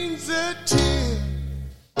brings a tear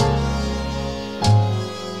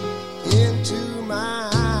into my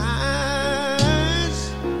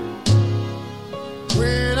eyes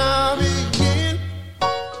when I begin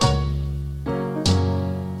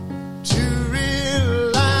to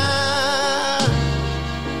realize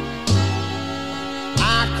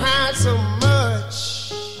I cried so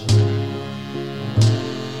much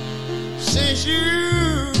since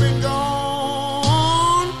you've been gone.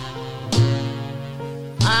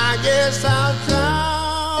 I guess I'll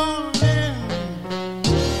drown in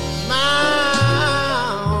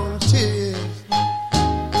my own tears.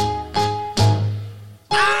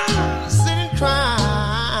 I sit and cry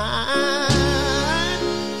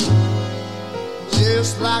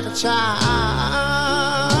just like a child.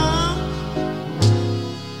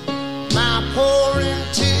 My pouring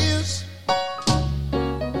tears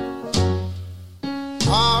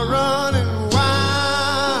are running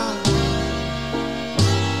wild.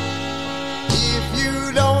 If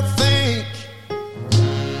you don't think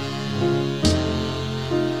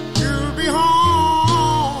you'll be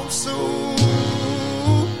home soon,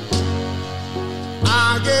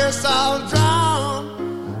 I guess I'll drown,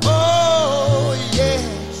 oh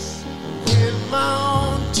yes, in my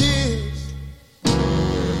own tears.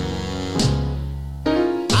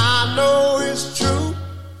 I know it's true.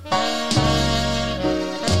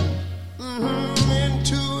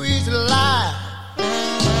 Into easy lie.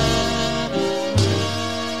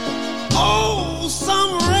 Oh,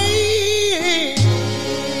 some rain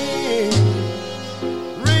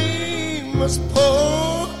must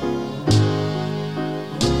pour.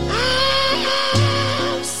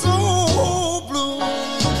 I'm so blue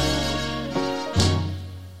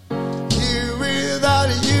here without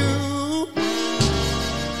you.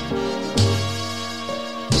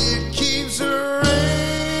 It keeps raining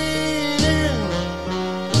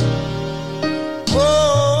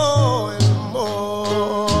more and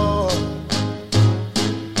more.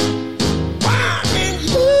 Why can't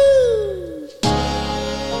you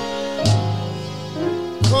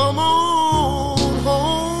come on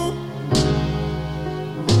home?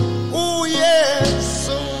 Oh yes,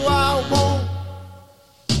 so I won't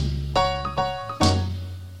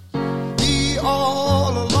be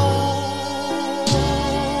all alone.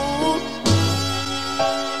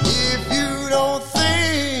 If you don't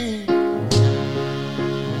think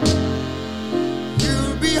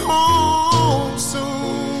you'll be home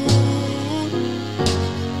soon,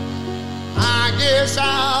 I guess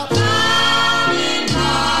I'll drown in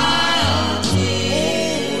my own tears.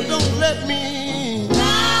 Oh, don't let me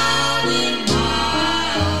drown in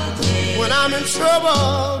my own tears. When I'm in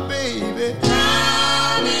trouble, baby,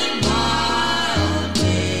 drown in my own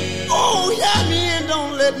tears. Oh, yeah, me and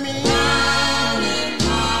don't let me drown in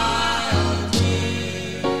my own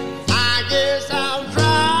tears. I guess I'll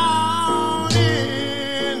drown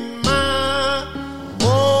in my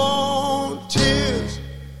own tears.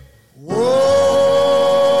 Whoa.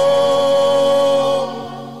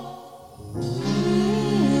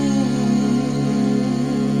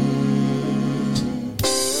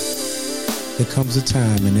 There comes a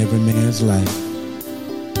time in every man's life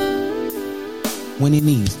when he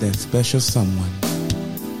needs that special someone.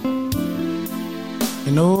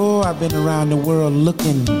 And oh, I've been around the world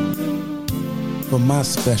looking for my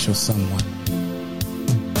special someone.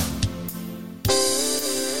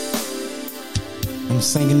 I'm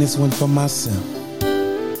singing this one for myself.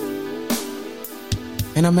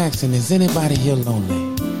 And I'm asking, is anybody here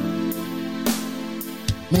lonely?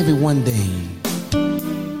 Maybe one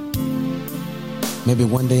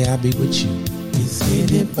day I'll be with you. Is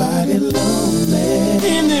anybody lonely?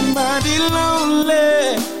 Anybody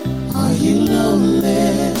lonely? Are you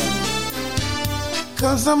lonely?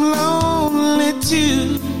 'Cause I'm lonely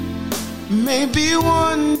too. Maybe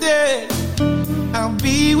one day I'll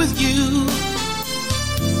be with you.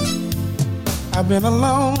 I've been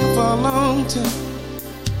alone for a long time,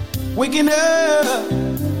 waking up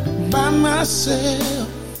by myself,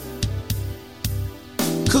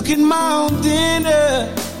 cooking my own dinner,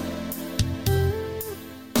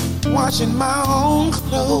 washing my own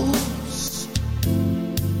clothes.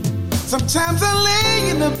 Sometimes I lay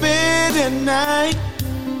in the bed at night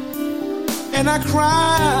and I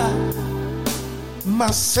cry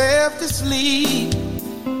myself to sleep,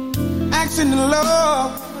 asking the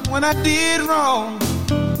Lord when I did wrong.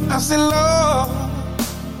 I said, Lord,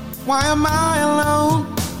 why am I alone?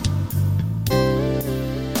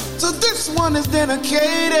 This one is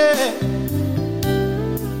dedicated,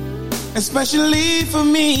 especially for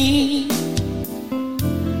me.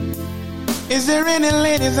 Is there any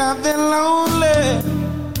ladies out there lonely?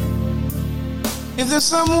 Is there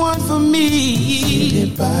someone for me?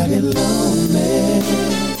 Anybody lonely?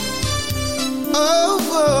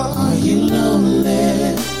 Oh, are you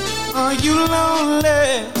lonely? Are you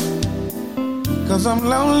lonely? 'Cause I'm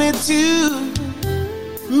lonely too.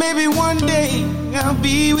 Maybe one day I'll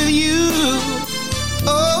be with you.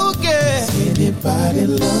 Oh, yeah. Is anybody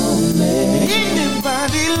lonely?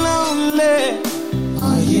 Anybody lonely?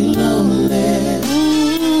 Are you lonely?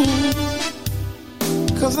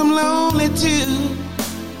 'Cause I'm lonely too.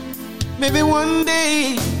 Maybe one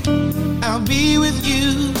day I'll be with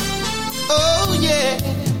you. Oh, yeah.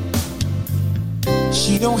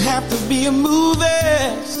 She don't have to be a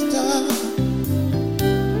movie star.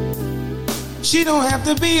 She don't have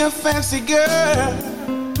to be a fancy girl.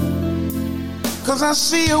 'Cause I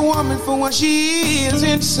see a woman for what she is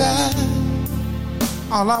inside.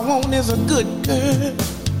 All I want is a good girl.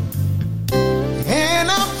 And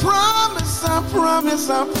I promise, I promise,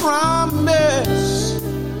 I promise,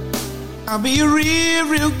 I'll be a real,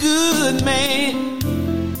 real good man.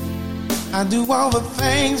 I do all the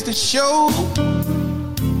things to show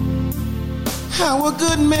how a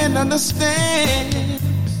good man understands.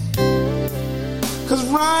 'Cause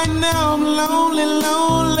right now I'm lonely,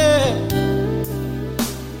 lonely,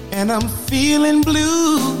 and I'm feeling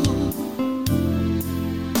blue.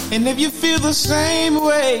 And if you feel the same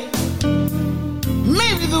way,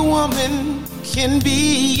 maybe the woman can be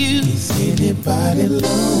you. Is anybody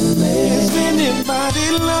lonely? Is anybody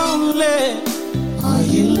lonely? Are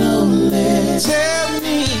you lonely? Tell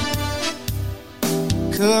me,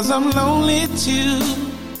 'cause I'm lonely too.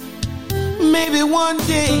 Maybe one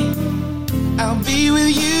day I'll be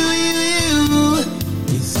with you.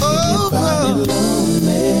 Is anybody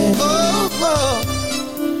lonely? Oh,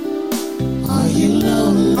 are you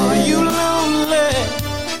lonely? Are you lonely?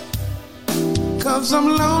 'Cause I'm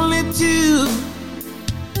lonely too.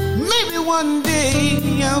 Maybe one day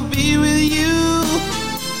I'll be with you.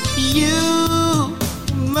 You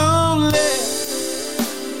lonely.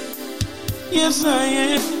 Yes, I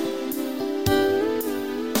am.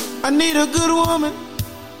 I need a good woman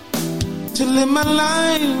to live my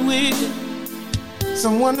life with,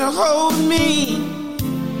 someone to hold me.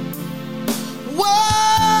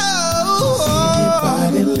 Whoa,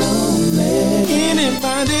 anybody lonely?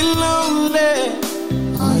 Anybody lonely?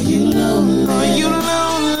 Are you lonely? Are you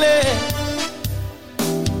lonely?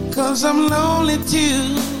 'Cause I'm lonely too.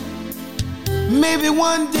 Maybe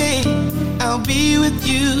one day I'll be with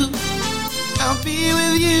you. I'll be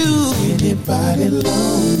with you. Anybody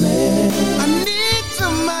lonely? I need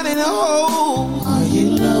somebody to hold. Are you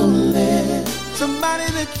lonely? Somebody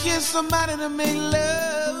to kiss, somebody to make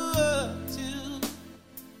love to.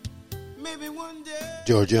 Maybe one day.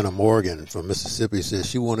 Georgiana Morgan from Mississippi says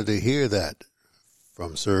she wanted to hear that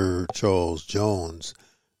from Sir Charles Jones.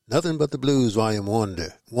 Nothing But the Blues, Volume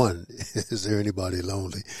 1. Is there anybody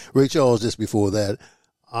lonely? Ray Charles, just before that,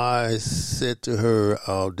 I said to her,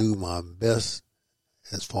 I'll do my best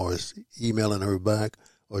as far as emailing her back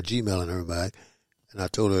or Gmailing her back. And I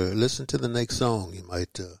told her, listen to the next song. You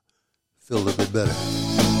might feel a little bit better.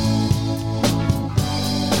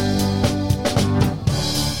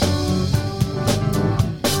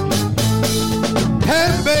 Hey,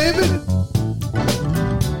 baby.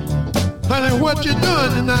 Honey, what you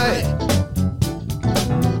doing tonight?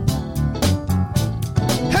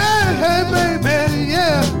 Hey, baby,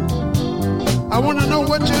 yeah. I want to know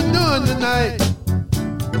what you're doing tonight.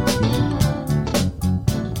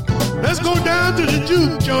 Let's go down to the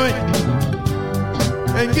juke joint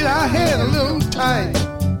and get our head a little tight.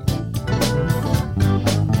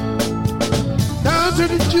 Down to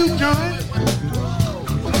the juke joint.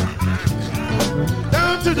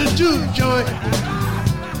 Down to the juke joint.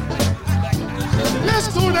 Let's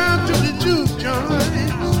go down to the juke joint.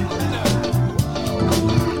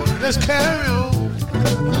 Let's carry on.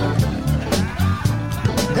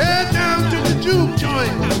 Head down to the juke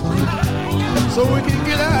joint so we can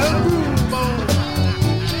get our groove on.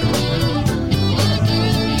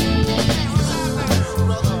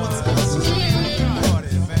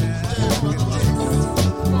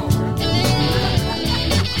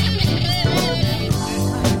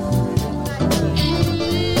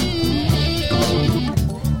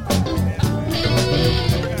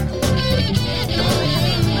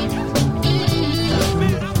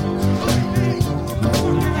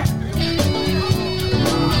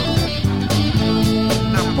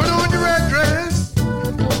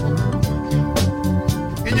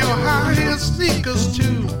 Sneakers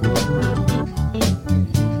too.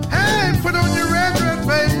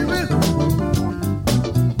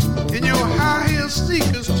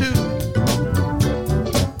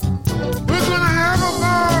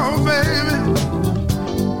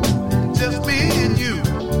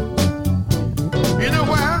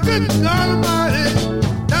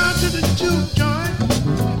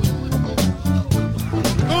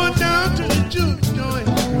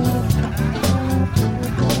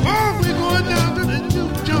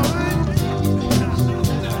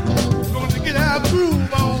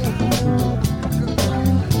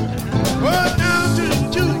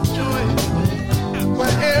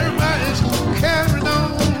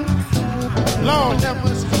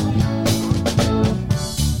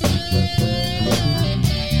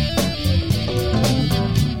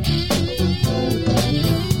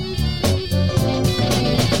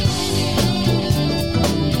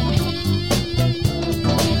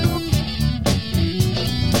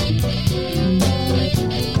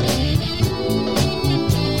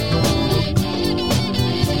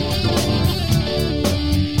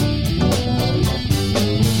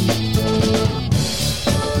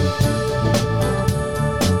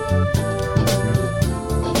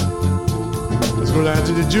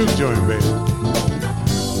 to the juke joint, baby.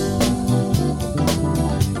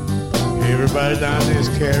 Everybody down there is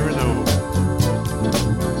carrying on.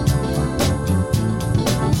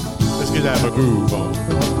 Let's get out of a groove on.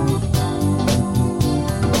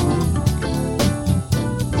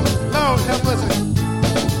 Lord have mercy.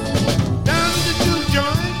 Down to the juke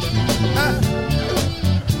joint.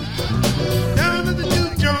 Down to the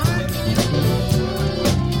juke joint.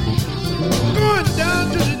 Going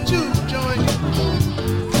down to the juke joint.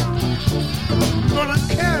 Gonna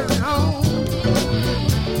carry on.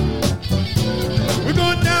 We're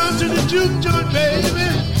going down to the juke joint, baby.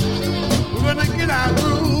 We're gonna get our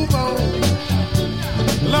groove on.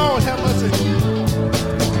 Lord have mercy.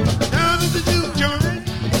 Down to the juke joint.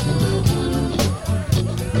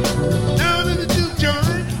 Down to the juke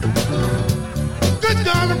joint. Good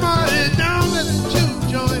God Almighty, down to the juke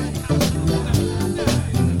joint.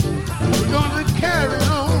 We're gonna carry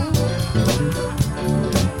on.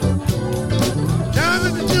 Down to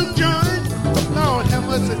the juke joint. Lord have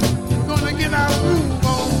mercy. We're gonna get our groove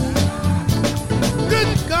on. Good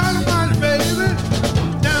God Almighty, baby.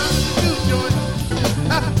 Down to the juke joint.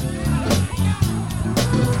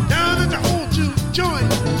 Down to the old juke joint.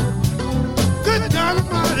 Good God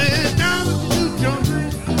Almighty, down to the juke joint.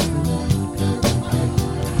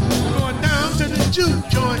 We're going down to the juke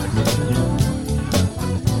joint.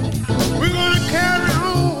 We're gonna carry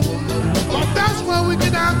on. But that's where we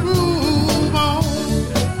get our groove on.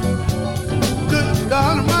 Good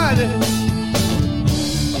God Almighty.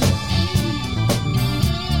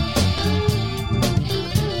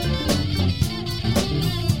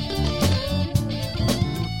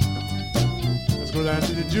 Let's go down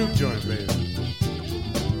to the juke joint, baby.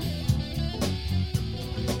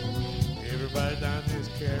 Everybody down there is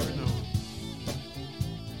carrying on.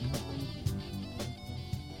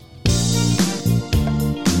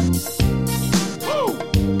 Woo!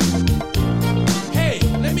 Hey,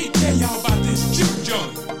 let me tell y'all about this juke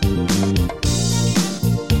joint.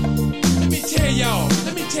 Let me tell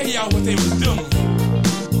y'all what they was doing.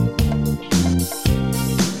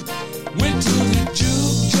 Went to the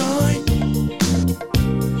juke joint.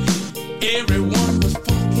 Everyone was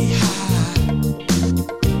funky high.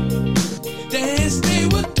 Dance they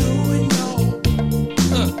were doing, y'all.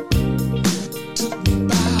 Took me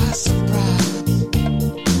by surprise.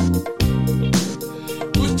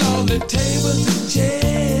 Pushed all the tables and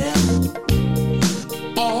chairs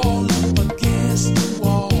all up against the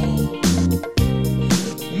wall.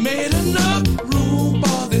 Made enough room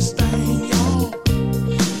for this thing, y'all.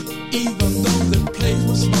 Even though the place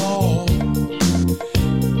was small.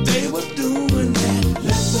 They was doing that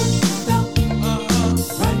left foot stop,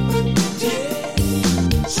 right foot yeah,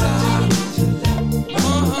 slide to left,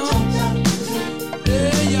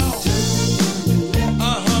 yeah, y'all,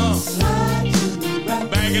 slide to the right,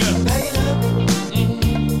 bang it up,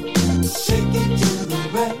 shake it to the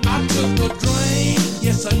right. I took a drink,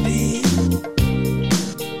 yes I did,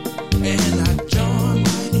 and I joined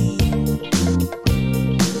right in.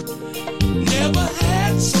 Never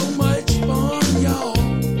had so much fun, y'all.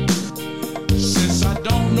 Since I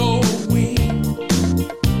don't know when.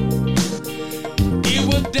 It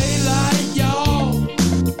was daylight, y'all,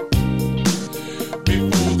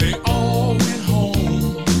 before they all went home.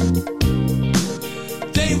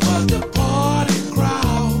 They was the party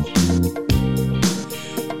crowd.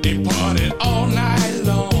 They partied all night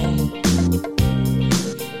long.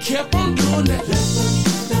 Kept on doing that left foot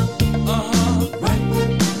step, right foot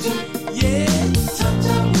to, yeah, top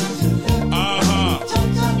to left,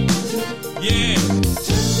 yeah,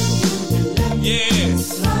 yeah,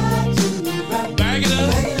 slide to the right, bag it up,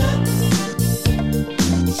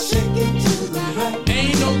 shake it to the right.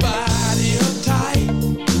 Ain't nobody uptight.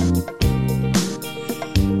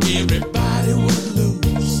 Everybody was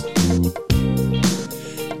loose.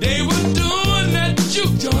 They were doing that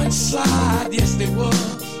juke joint slide, yes they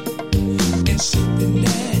was, and sipping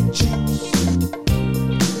that juice.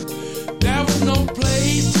 There was no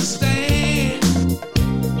place to stand.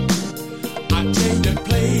 I tell you, the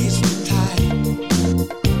place was tight.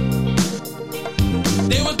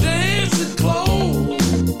 They were dancing close.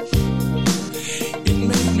 It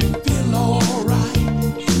made me feel alright.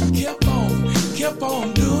 Kept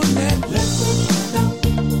on doing that left foot stop,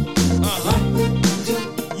 right foot to,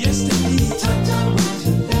 yes they did.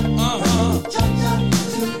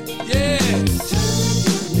 Yeah.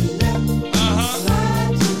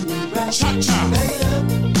 Cha-cha.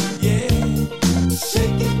 Yeah.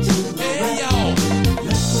 Shake it to the right. Y'all.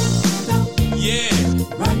 Left foot stop. Yeah.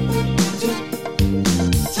 Right foot to,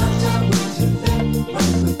 cha-cha to left,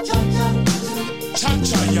 right foot cha-cha to,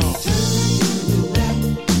 cha-cha, y'all. Turn to the left,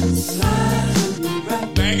 slide to the right.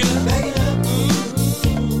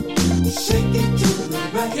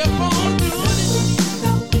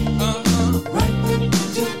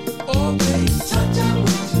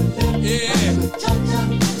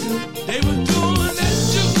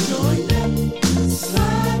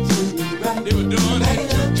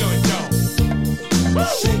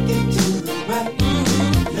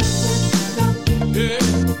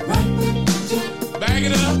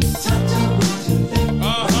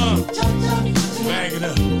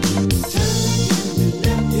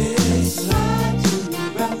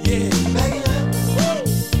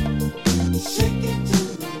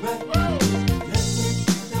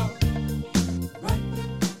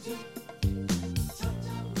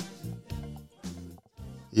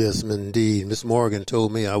 Yes, indeed. Miss Morgan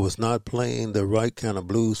told me I was not playing the right kind of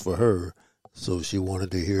blues for her, so she wanted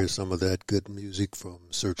to hear some of that good music from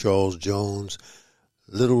Sir Charles Jones,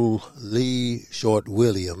 Little Lee Short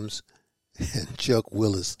Williams, and Chuck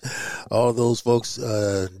Willis. All those folks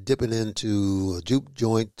dipping into juke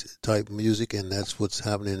joint type music, and that's what's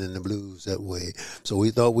happening in the blues that way. So we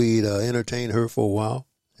thought we'd entertain her for a while,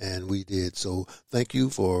 and we did. So thank you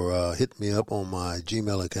for hitting me up on my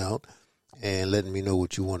Gmail account and letting me know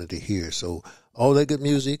what you wanted to hear. So all that good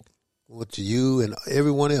music went to you and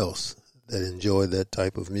everyone else that enjoyed that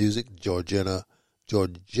type of music. Georgette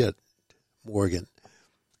Morgan.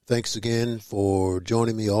 Thanks again for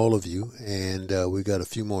joining me, all of you. And we got a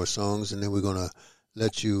few more songs, and then we're going to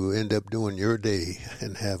let you end up doing your day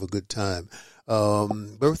and have a good time.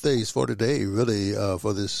 Birthdays for today, really,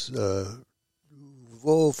 for this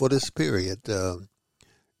period.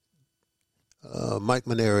 Mike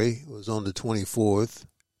Maneri was on the 24th.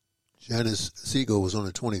 Janice Siegel was on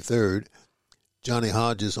the 23rd. Johnny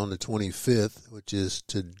Hodges on the 25th, which is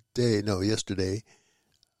yesterday.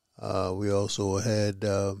 We also had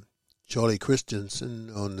Charlie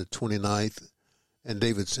Christensen on the 29th, and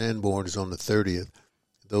David Sanborn is on the 30th.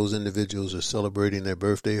 Those individuals are celebrating their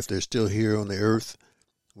birthday. If they're still here on the earth,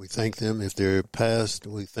 we thank them. If they're passed,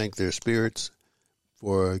 we thank their spirits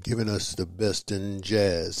for giving us the best in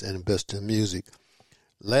jazz and best in music.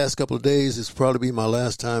 Last couple of days, it's probably be my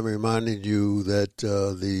last time reminding you that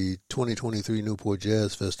the 2023 Newport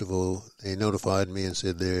Jazz Festival, they notified me and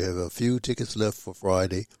said they have a few tickets left for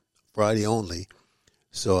Friday only.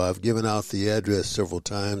 So I've given out the address several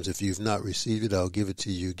times. If you've not received it, I'll give it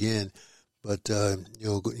to you again. But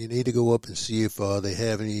you need to go up and see if they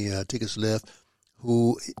have any tickets left.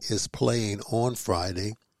 Who is playing on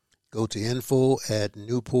Friday? Go to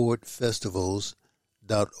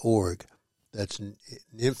info@newportfestivals.org. That's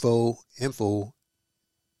info.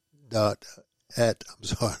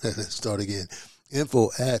 Let's start again.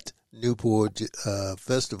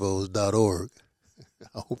 info@newportfestivals.org.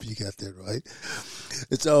 I hope you got that right.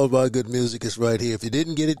 It's all about good music. It's right here. If you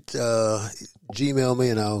didn't get it, Gmail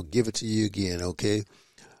me and I'll give it to you again, okay?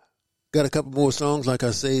 Got a couple more songs, like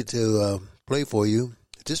I say, to play for you.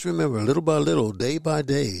 Just remember, little by little, day by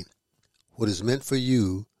day, what is meant for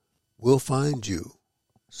you will find you.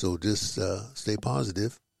 So just stay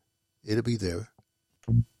positive. It'll be there.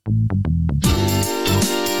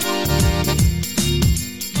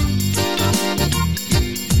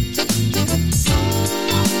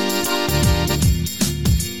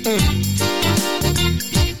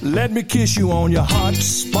 Let me kiss you on your hot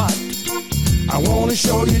spot. I want to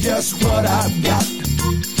show you just what I've got.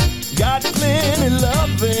 Got plenty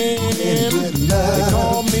loving. They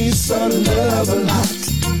call me Son Love a lot.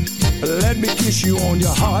 Let me kiss you on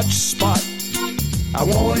your hot spot. I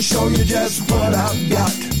want to show you just what I've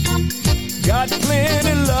got. Got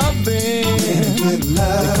plenty loving.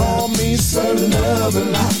 They call me Son Love a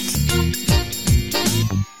lot.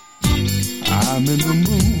 I'm in the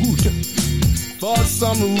mood for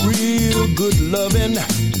some real good loving.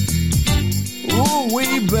 Ooh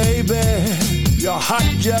wee baby, you're hot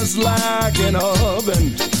just like an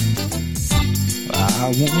oven.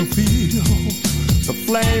 I wanna feel the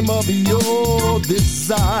flame of your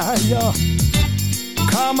desire.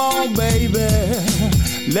 Come on baby,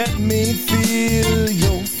 let me feel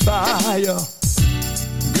your fire.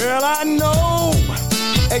 Girl, I know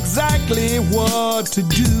exactly what to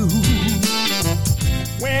do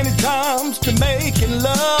when it comes to making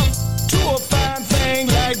love to a fine thing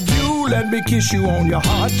like you. Let me kiss you on your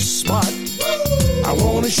hot spot. I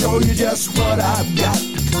want to show you just what I've got.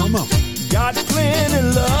 Come on. Got plenty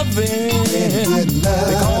loving.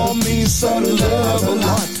 They call me Son Love a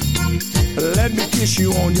lot. Let me kiss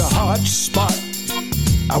you on your hot spot.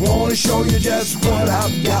 I want to show you just what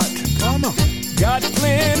I've got. Come on. Got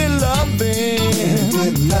plenty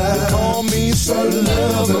loving. They call me Son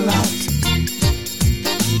Love a lot.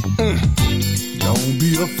 Don't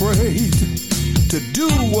be afraid to do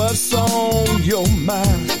what's on your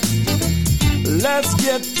mind. Let's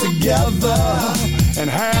get together and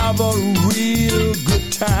have a real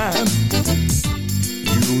good time.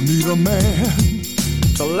 You need a man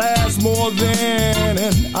to last more than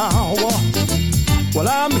an hour. Well,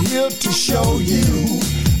 I'm here to show you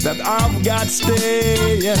that I've got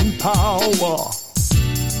staying power.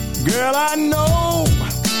 Girl, I know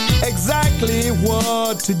exactly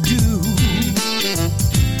what to do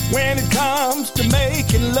when it comes to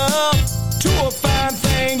making love to a fine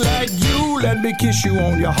thing like you. Let me kiss you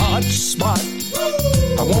on your hot spot.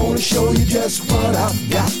 I want to show you just what I've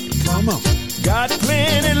got. Come on. Got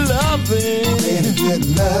plenty loving.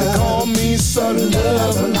 They call me Son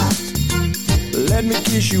Love a lot. Let me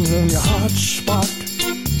kiss you on your hot spot.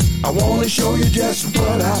 I wanna show you just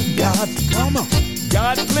what I've got. Come on.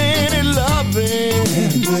 Got plenty loving.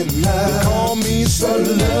 They call me so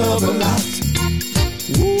love a lot.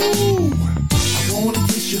 Woo. I wanna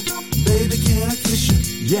kiss you, baby, can I kiss you?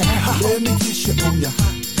 Yeah. Let me kiss you on your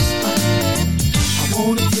hot spot. I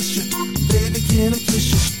wanna kiss you, baby, can I kiss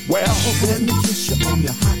you? Well, let me kiss you on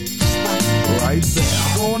your hot spot. Right there.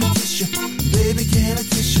 I wanna kiss you, baby, can I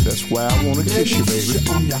kiss you? That's why I wanna kiss you, baby. Let me kiss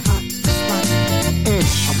you on your hot spot.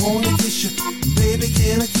 I wanna kiss you, baby,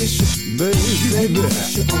 can I kiss you? Baby, let me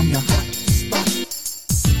kiss you on your hot spot.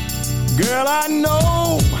 Girl, I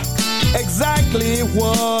know exactly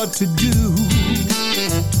what to do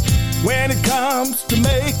when it comes to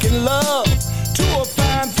making love to a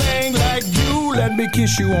fine thing like you. Let me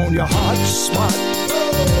kiss you on your hot spot.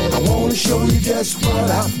 I wanna show you just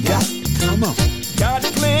what I've got. Come on. Got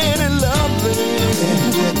plenty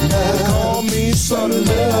loving. They call me so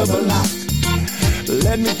love a lot.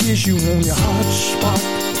 Let me kiss you on your hot spot.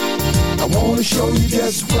 I wanna show you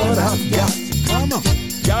just what I've got. Come on.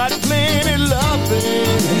 Got plenty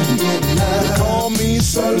loving. They call me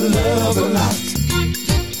so love a lot.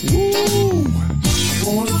 Woo. I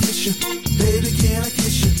wanna kiss you, baby, can I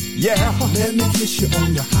kiss you? Yeah. Let me kiss you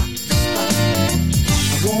on your hot spot.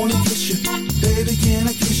 I wanna kiss you, baby, can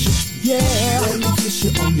I kiss you? Yeah. Let me kiss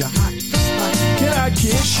you on your hot spot. Can I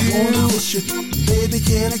kiss you? I wanna kiss you, baby,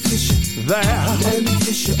 can I kiss you? There. Let me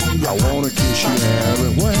kiss you on your hot spot. I wanna kiss you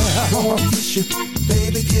everywhere. I wanna kiss you,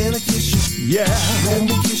 baby, can I kiss you? Yeah. Let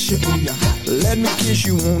me kiss you on your hot spot. Let me kiss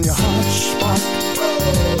you on your hot spot.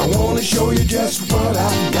 I wanna show you just what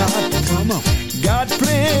I've got. Come on. Got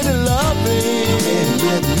plenty loving.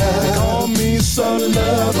 They call me so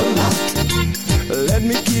love a lot. Let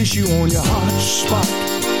me kiss you on your hot spot.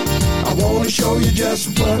 I wanna show you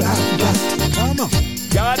just what I've got. Come on.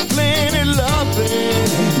 Got plenty loving.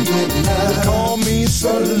 They call me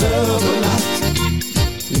so love a lot.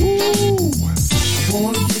 Woo. I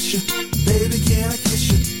wanna kiss you, baby, can I kiss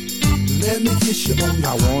you? Let me kiss you on your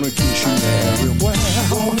I wanna kiss you everywhere.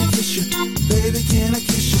 I wanna kiss you, baby, can I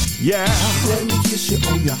kiss you? Yeah. Let me kiss you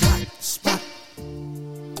on your hot spot.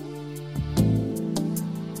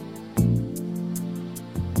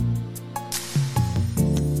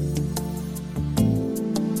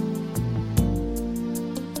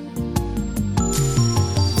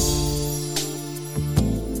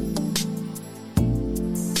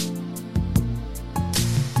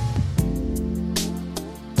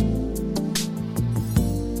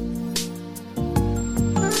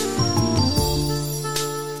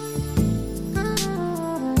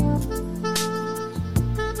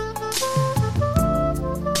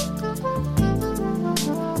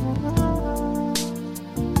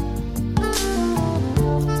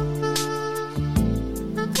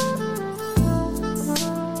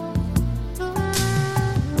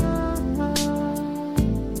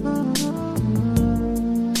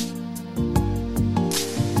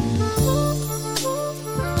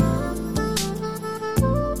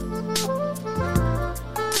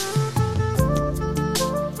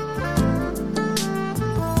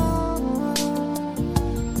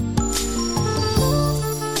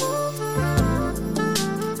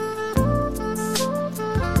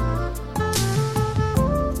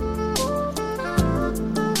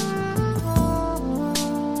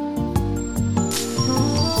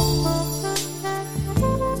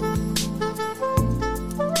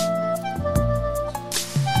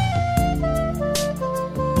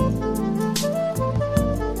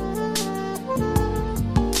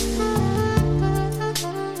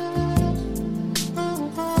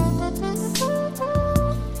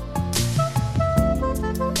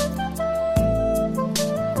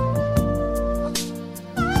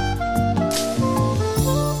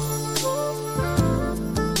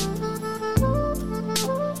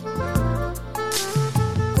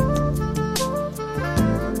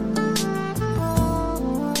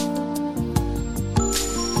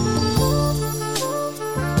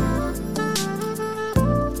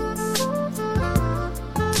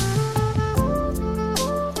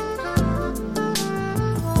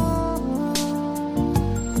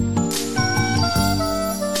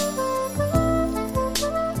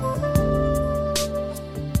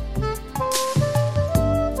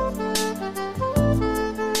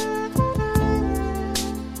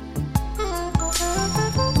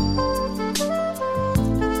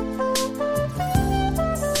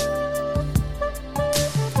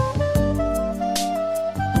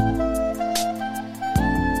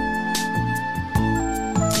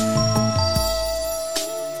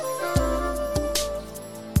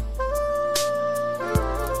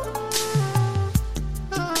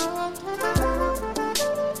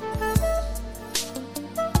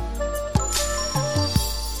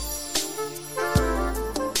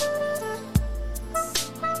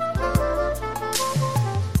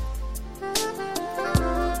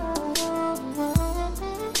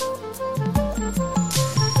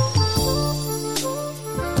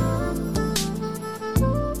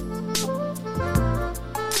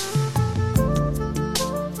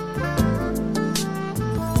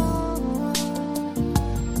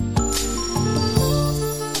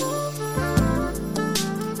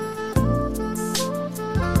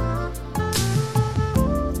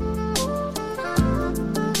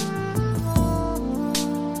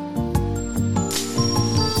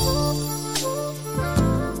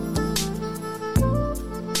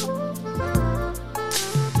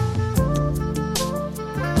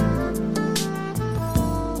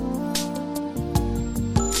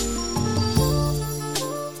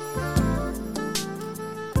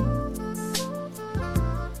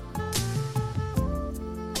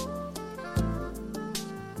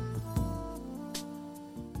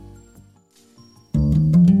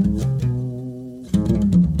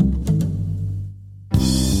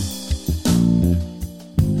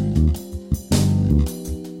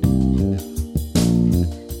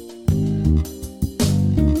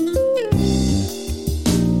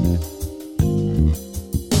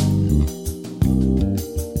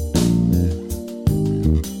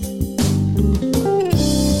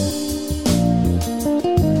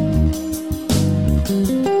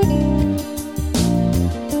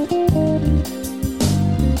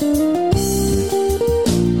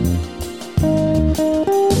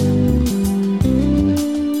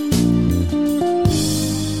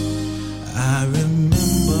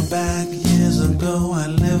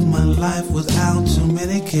 without too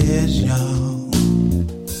many cares, y'all.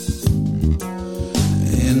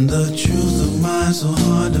 And the truth of mine so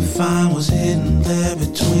hard to find was hidden there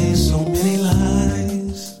between so many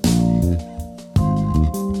lies.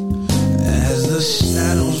 As the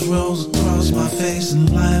shadows rose across my face and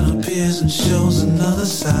light appears and shows another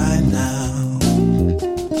side now.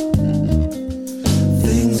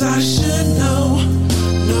 Things I should know,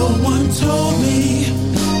 no one told me.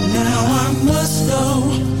 Now I must go,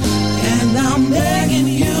 and I'm begging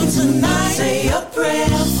you tonight. Say a prayer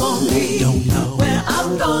for me. Don't know where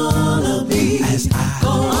I'm gonna be as I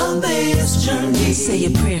go on this journey. Say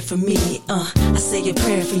a prayer for me, I say a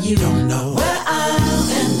prayer for you. Don't know where I'll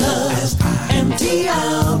end up as I empty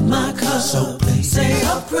out my cup. So please say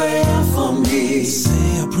a prayer for me.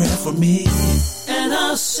 Say a prayer for me, and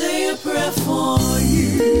I'll say a prayer for you.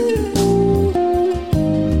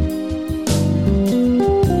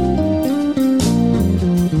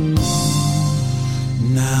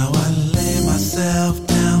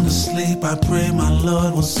 I pray my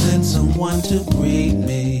Lord will send someone to greet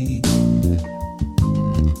me.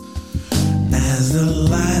 As the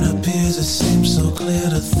light appears, it seems so clear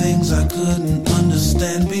to things I couldn't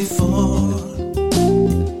understand before.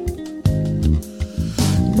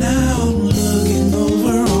 Now I'm looking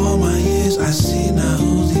over all my years. I see now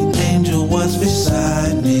who the angel was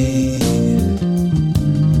beside me.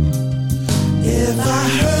 If I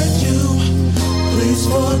hurt you, please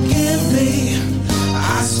forgive me.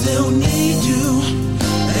 I still need you,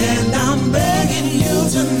 and I'm begging you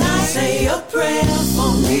tonight. Say a prayer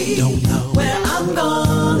for me. Don't know where I'm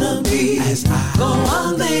gonna be as I go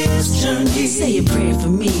on this journey. Say a prayer for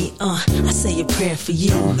me, I say a prayer for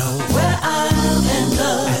you. Don't know where I'll end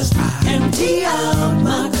up as I empty out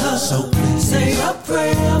my cup. So please say a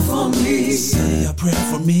prayer for me. Say a prayer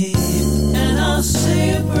for me, and I'll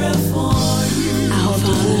say a prayer for you. Our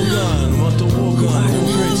Father, what the war gun, in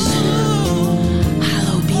Prince.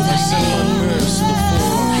 Hallowed be thy name.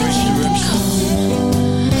 Thy kingdom come.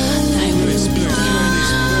 Thy will be done on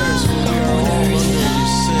earth as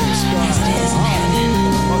it is in heaven.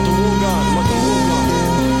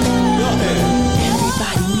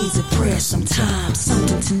 Everybody needs a prayer sometimes,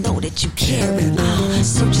 something to know that you care.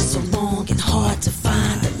 Searching so long and hard to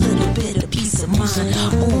find a little bit of peace of mind.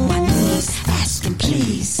 On my knees, asking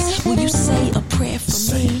please, will you say a prayer for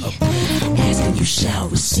me? Asking you shall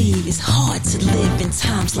receive. It's hard to live in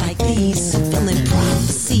times like these, fulfilling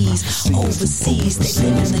prophecies overseas. They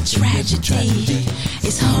live in a tragedy.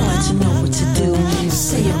 It's hard to know what to do.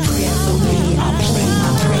 Say a prayer for me. I'll play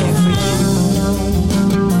my prayer for you.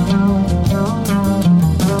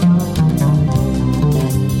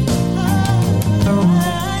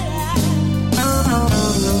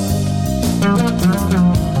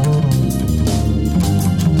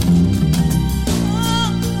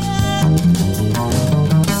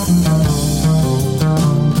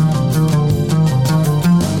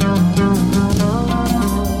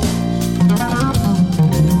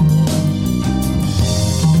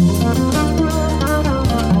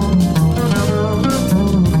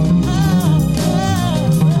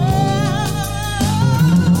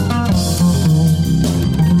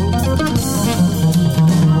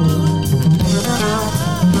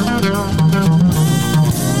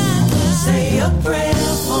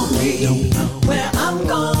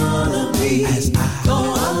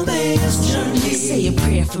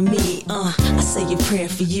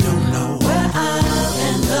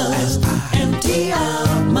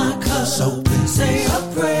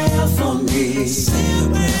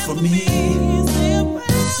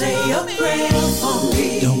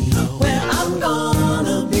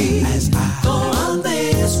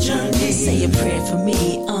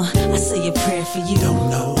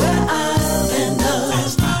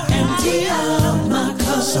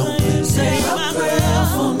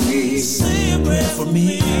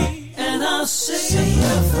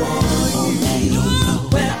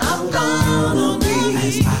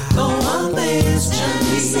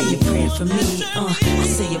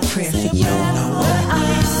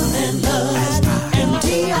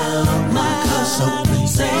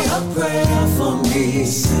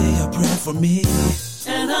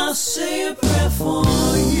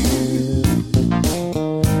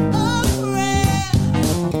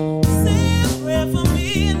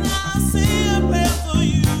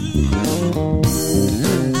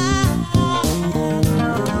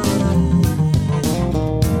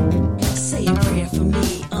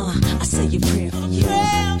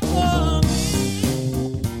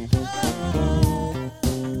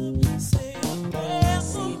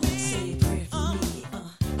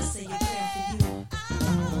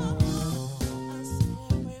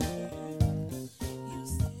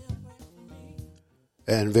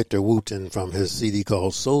 and Victor Wooten from his CD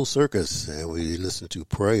called Soul Circus, and we listened to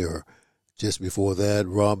Prayer. Just before that,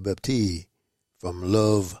 Rob Baptiste from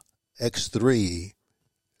Love X3,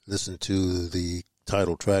 listened to the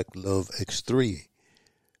title track Love X3.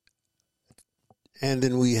 And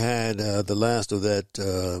then we had the last of that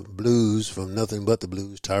blues from Nothing But the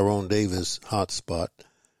Blues, Tyrone Davis, Hot Spot.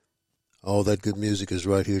 All that good music is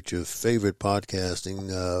right here at your favorite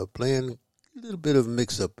podcasting, playing a little bit of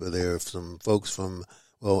mix-up there. Some folks from,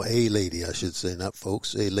 well, a lady, I should say, not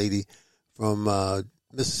folks, a lady from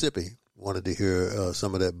Mississippi wanted to hear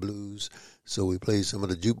some of that blues. So we played some of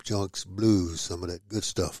the Juke Junks blues, some of that good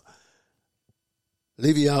stuff.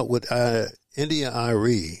 Leave you out with India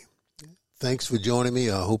Irie. Thanks for joining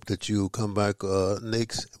me. I hope that you'll come back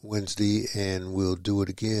next Wednesday and we'll do it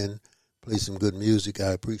again. Play some good music.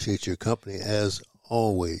 I appreciate your company as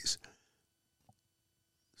always.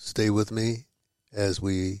 Stay with me as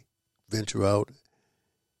we venture out.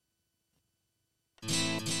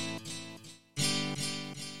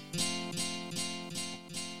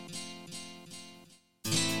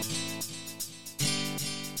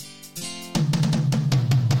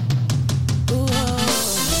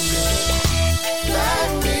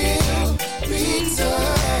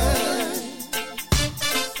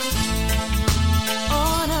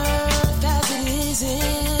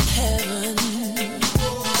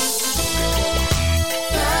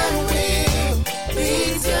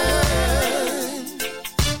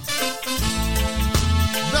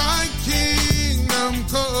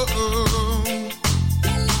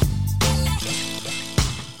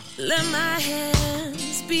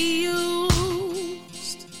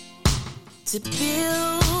 To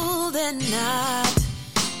build and not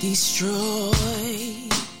destroy.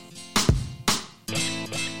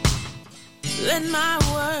 Let my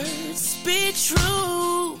words speak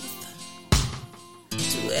truth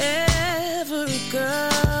to every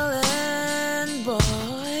girl and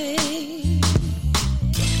boy.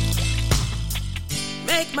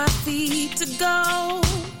 Make my feet to go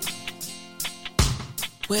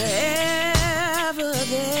wherever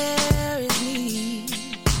there is need.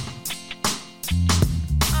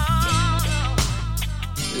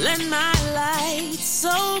 Let my light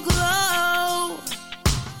so glow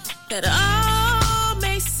that all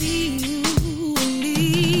may see you and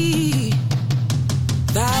me.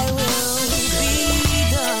 Thy will be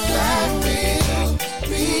done. Thy will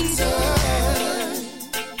be done.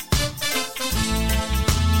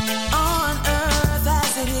 On earth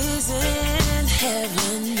as it is in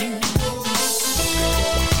heaven.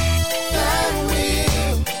 Thy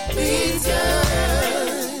will be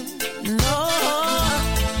done. No.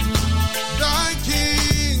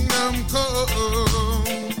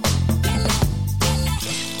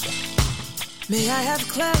 May I have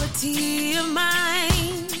clarity of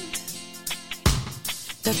mind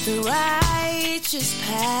that the righteous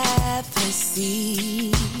path I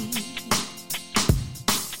see.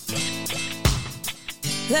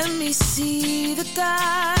 Let me see the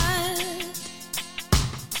God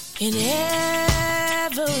in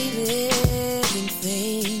every living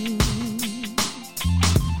thing.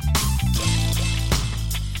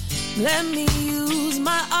 Let me use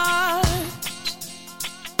my art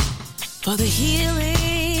for the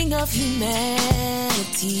healing of humanity.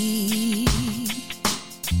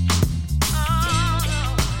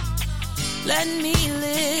 Let me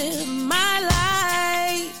live my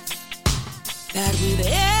life that with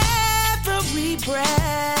every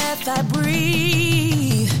breath I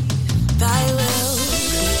breathe, thy will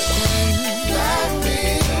be done. Thy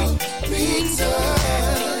will be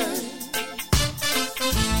done.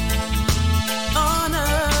 On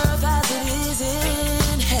earth as it is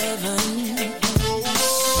in heaven.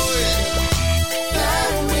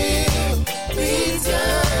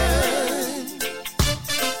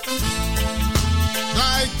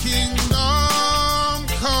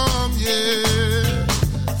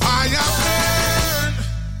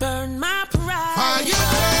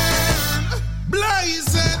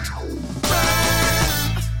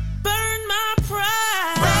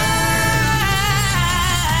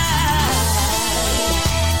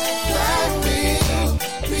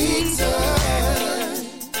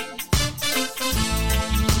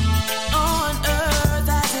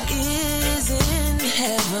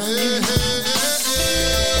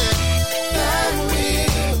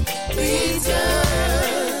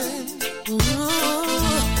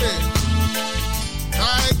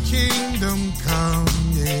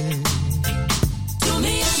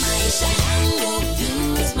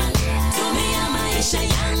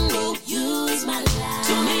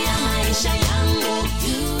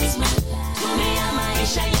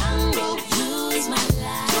 Maisha yangu, use my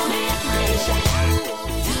life. Tumia maisha yangu.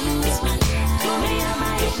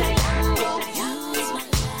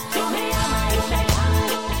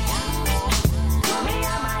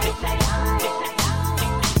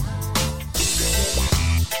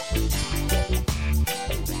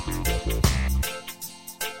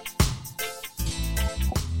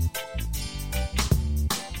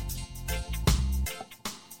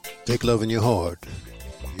 Take love in your heart.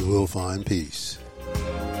 You will find peace.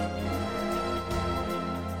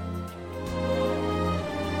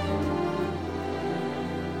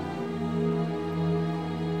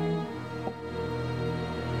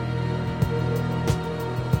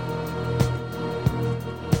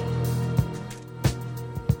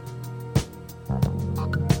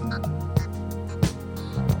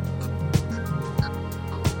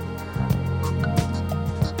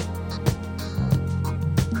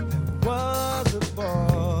 Was a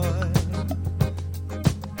boy,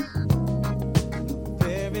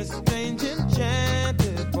 very strange,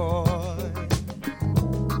 enchanted boy.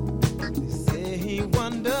 They say he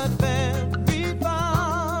wandered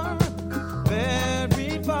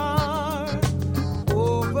very far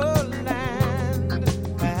over land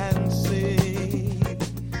and sea.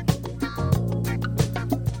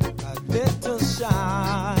 A little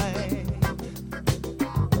shy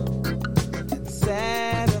and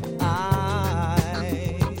sad of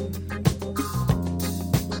eye,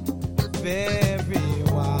 very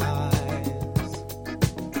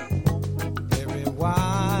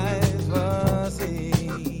wise was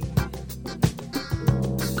he.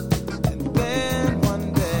 And then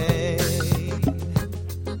one day,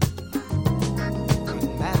 one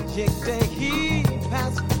magic day, he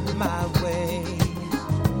passed my way.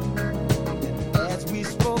 And as we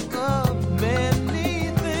spoke of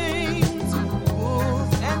many things,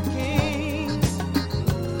 fools and kings,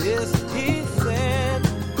 this he said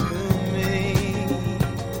to me: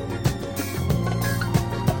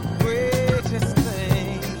 greatest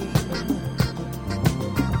thing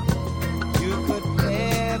you could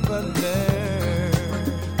ever learn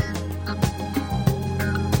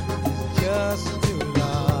is just to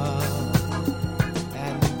love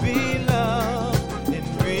and be loved in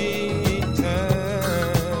return.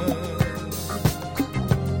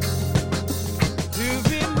 To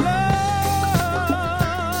be loved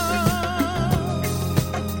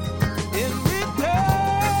in return.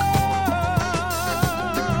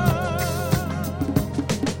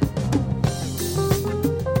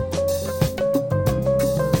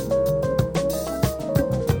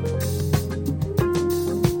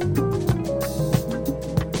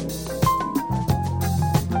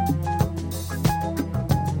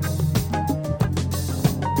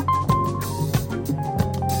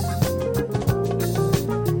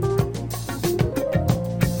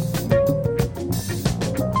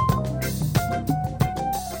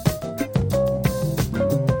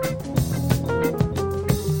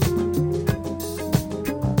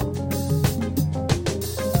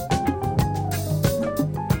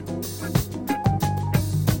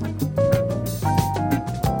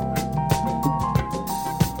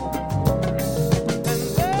 And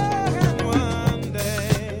then one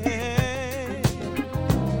day,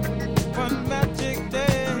 one magic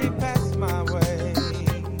day, he passed my way.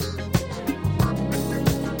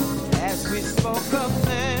 As we spoke of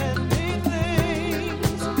many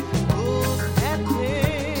things, fools and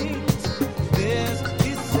kings, this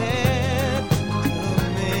he said to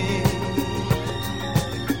me: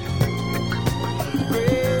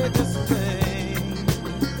 greatest thing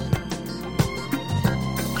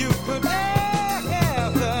you could ever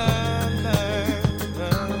learn,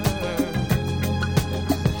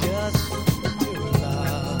 just to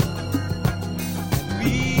love and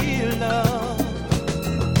be loved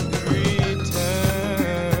in return.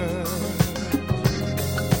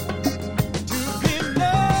 To be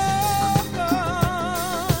loved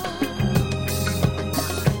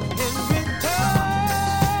in return.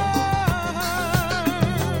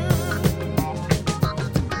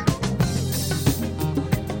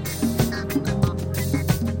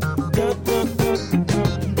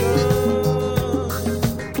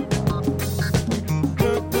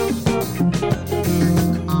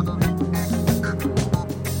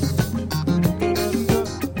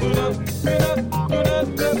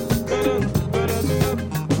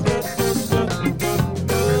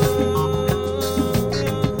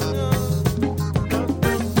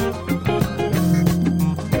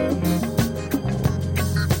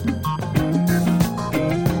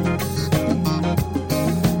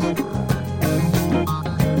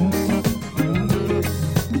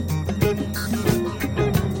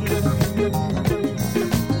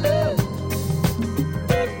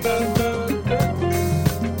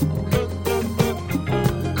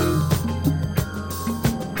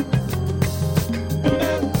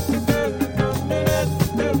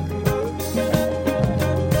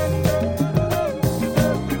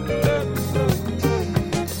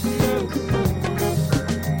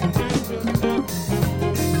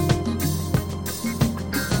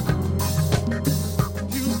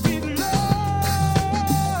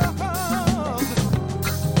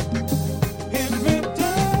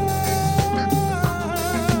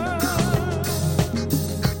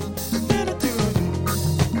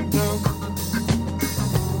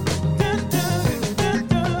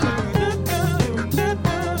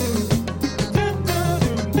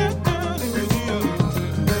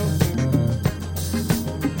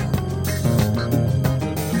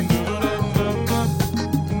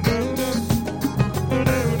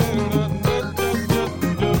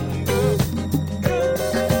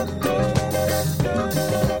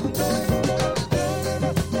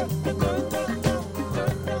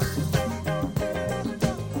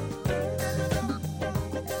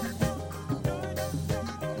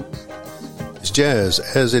 It's Jazz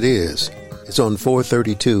As It Is. It's on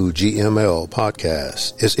 432 GML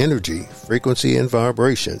Podcast. It's energy, frequency, and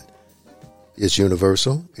vibration. It's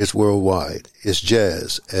universal. It's worldwide. It's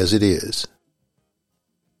Jazz As It Is.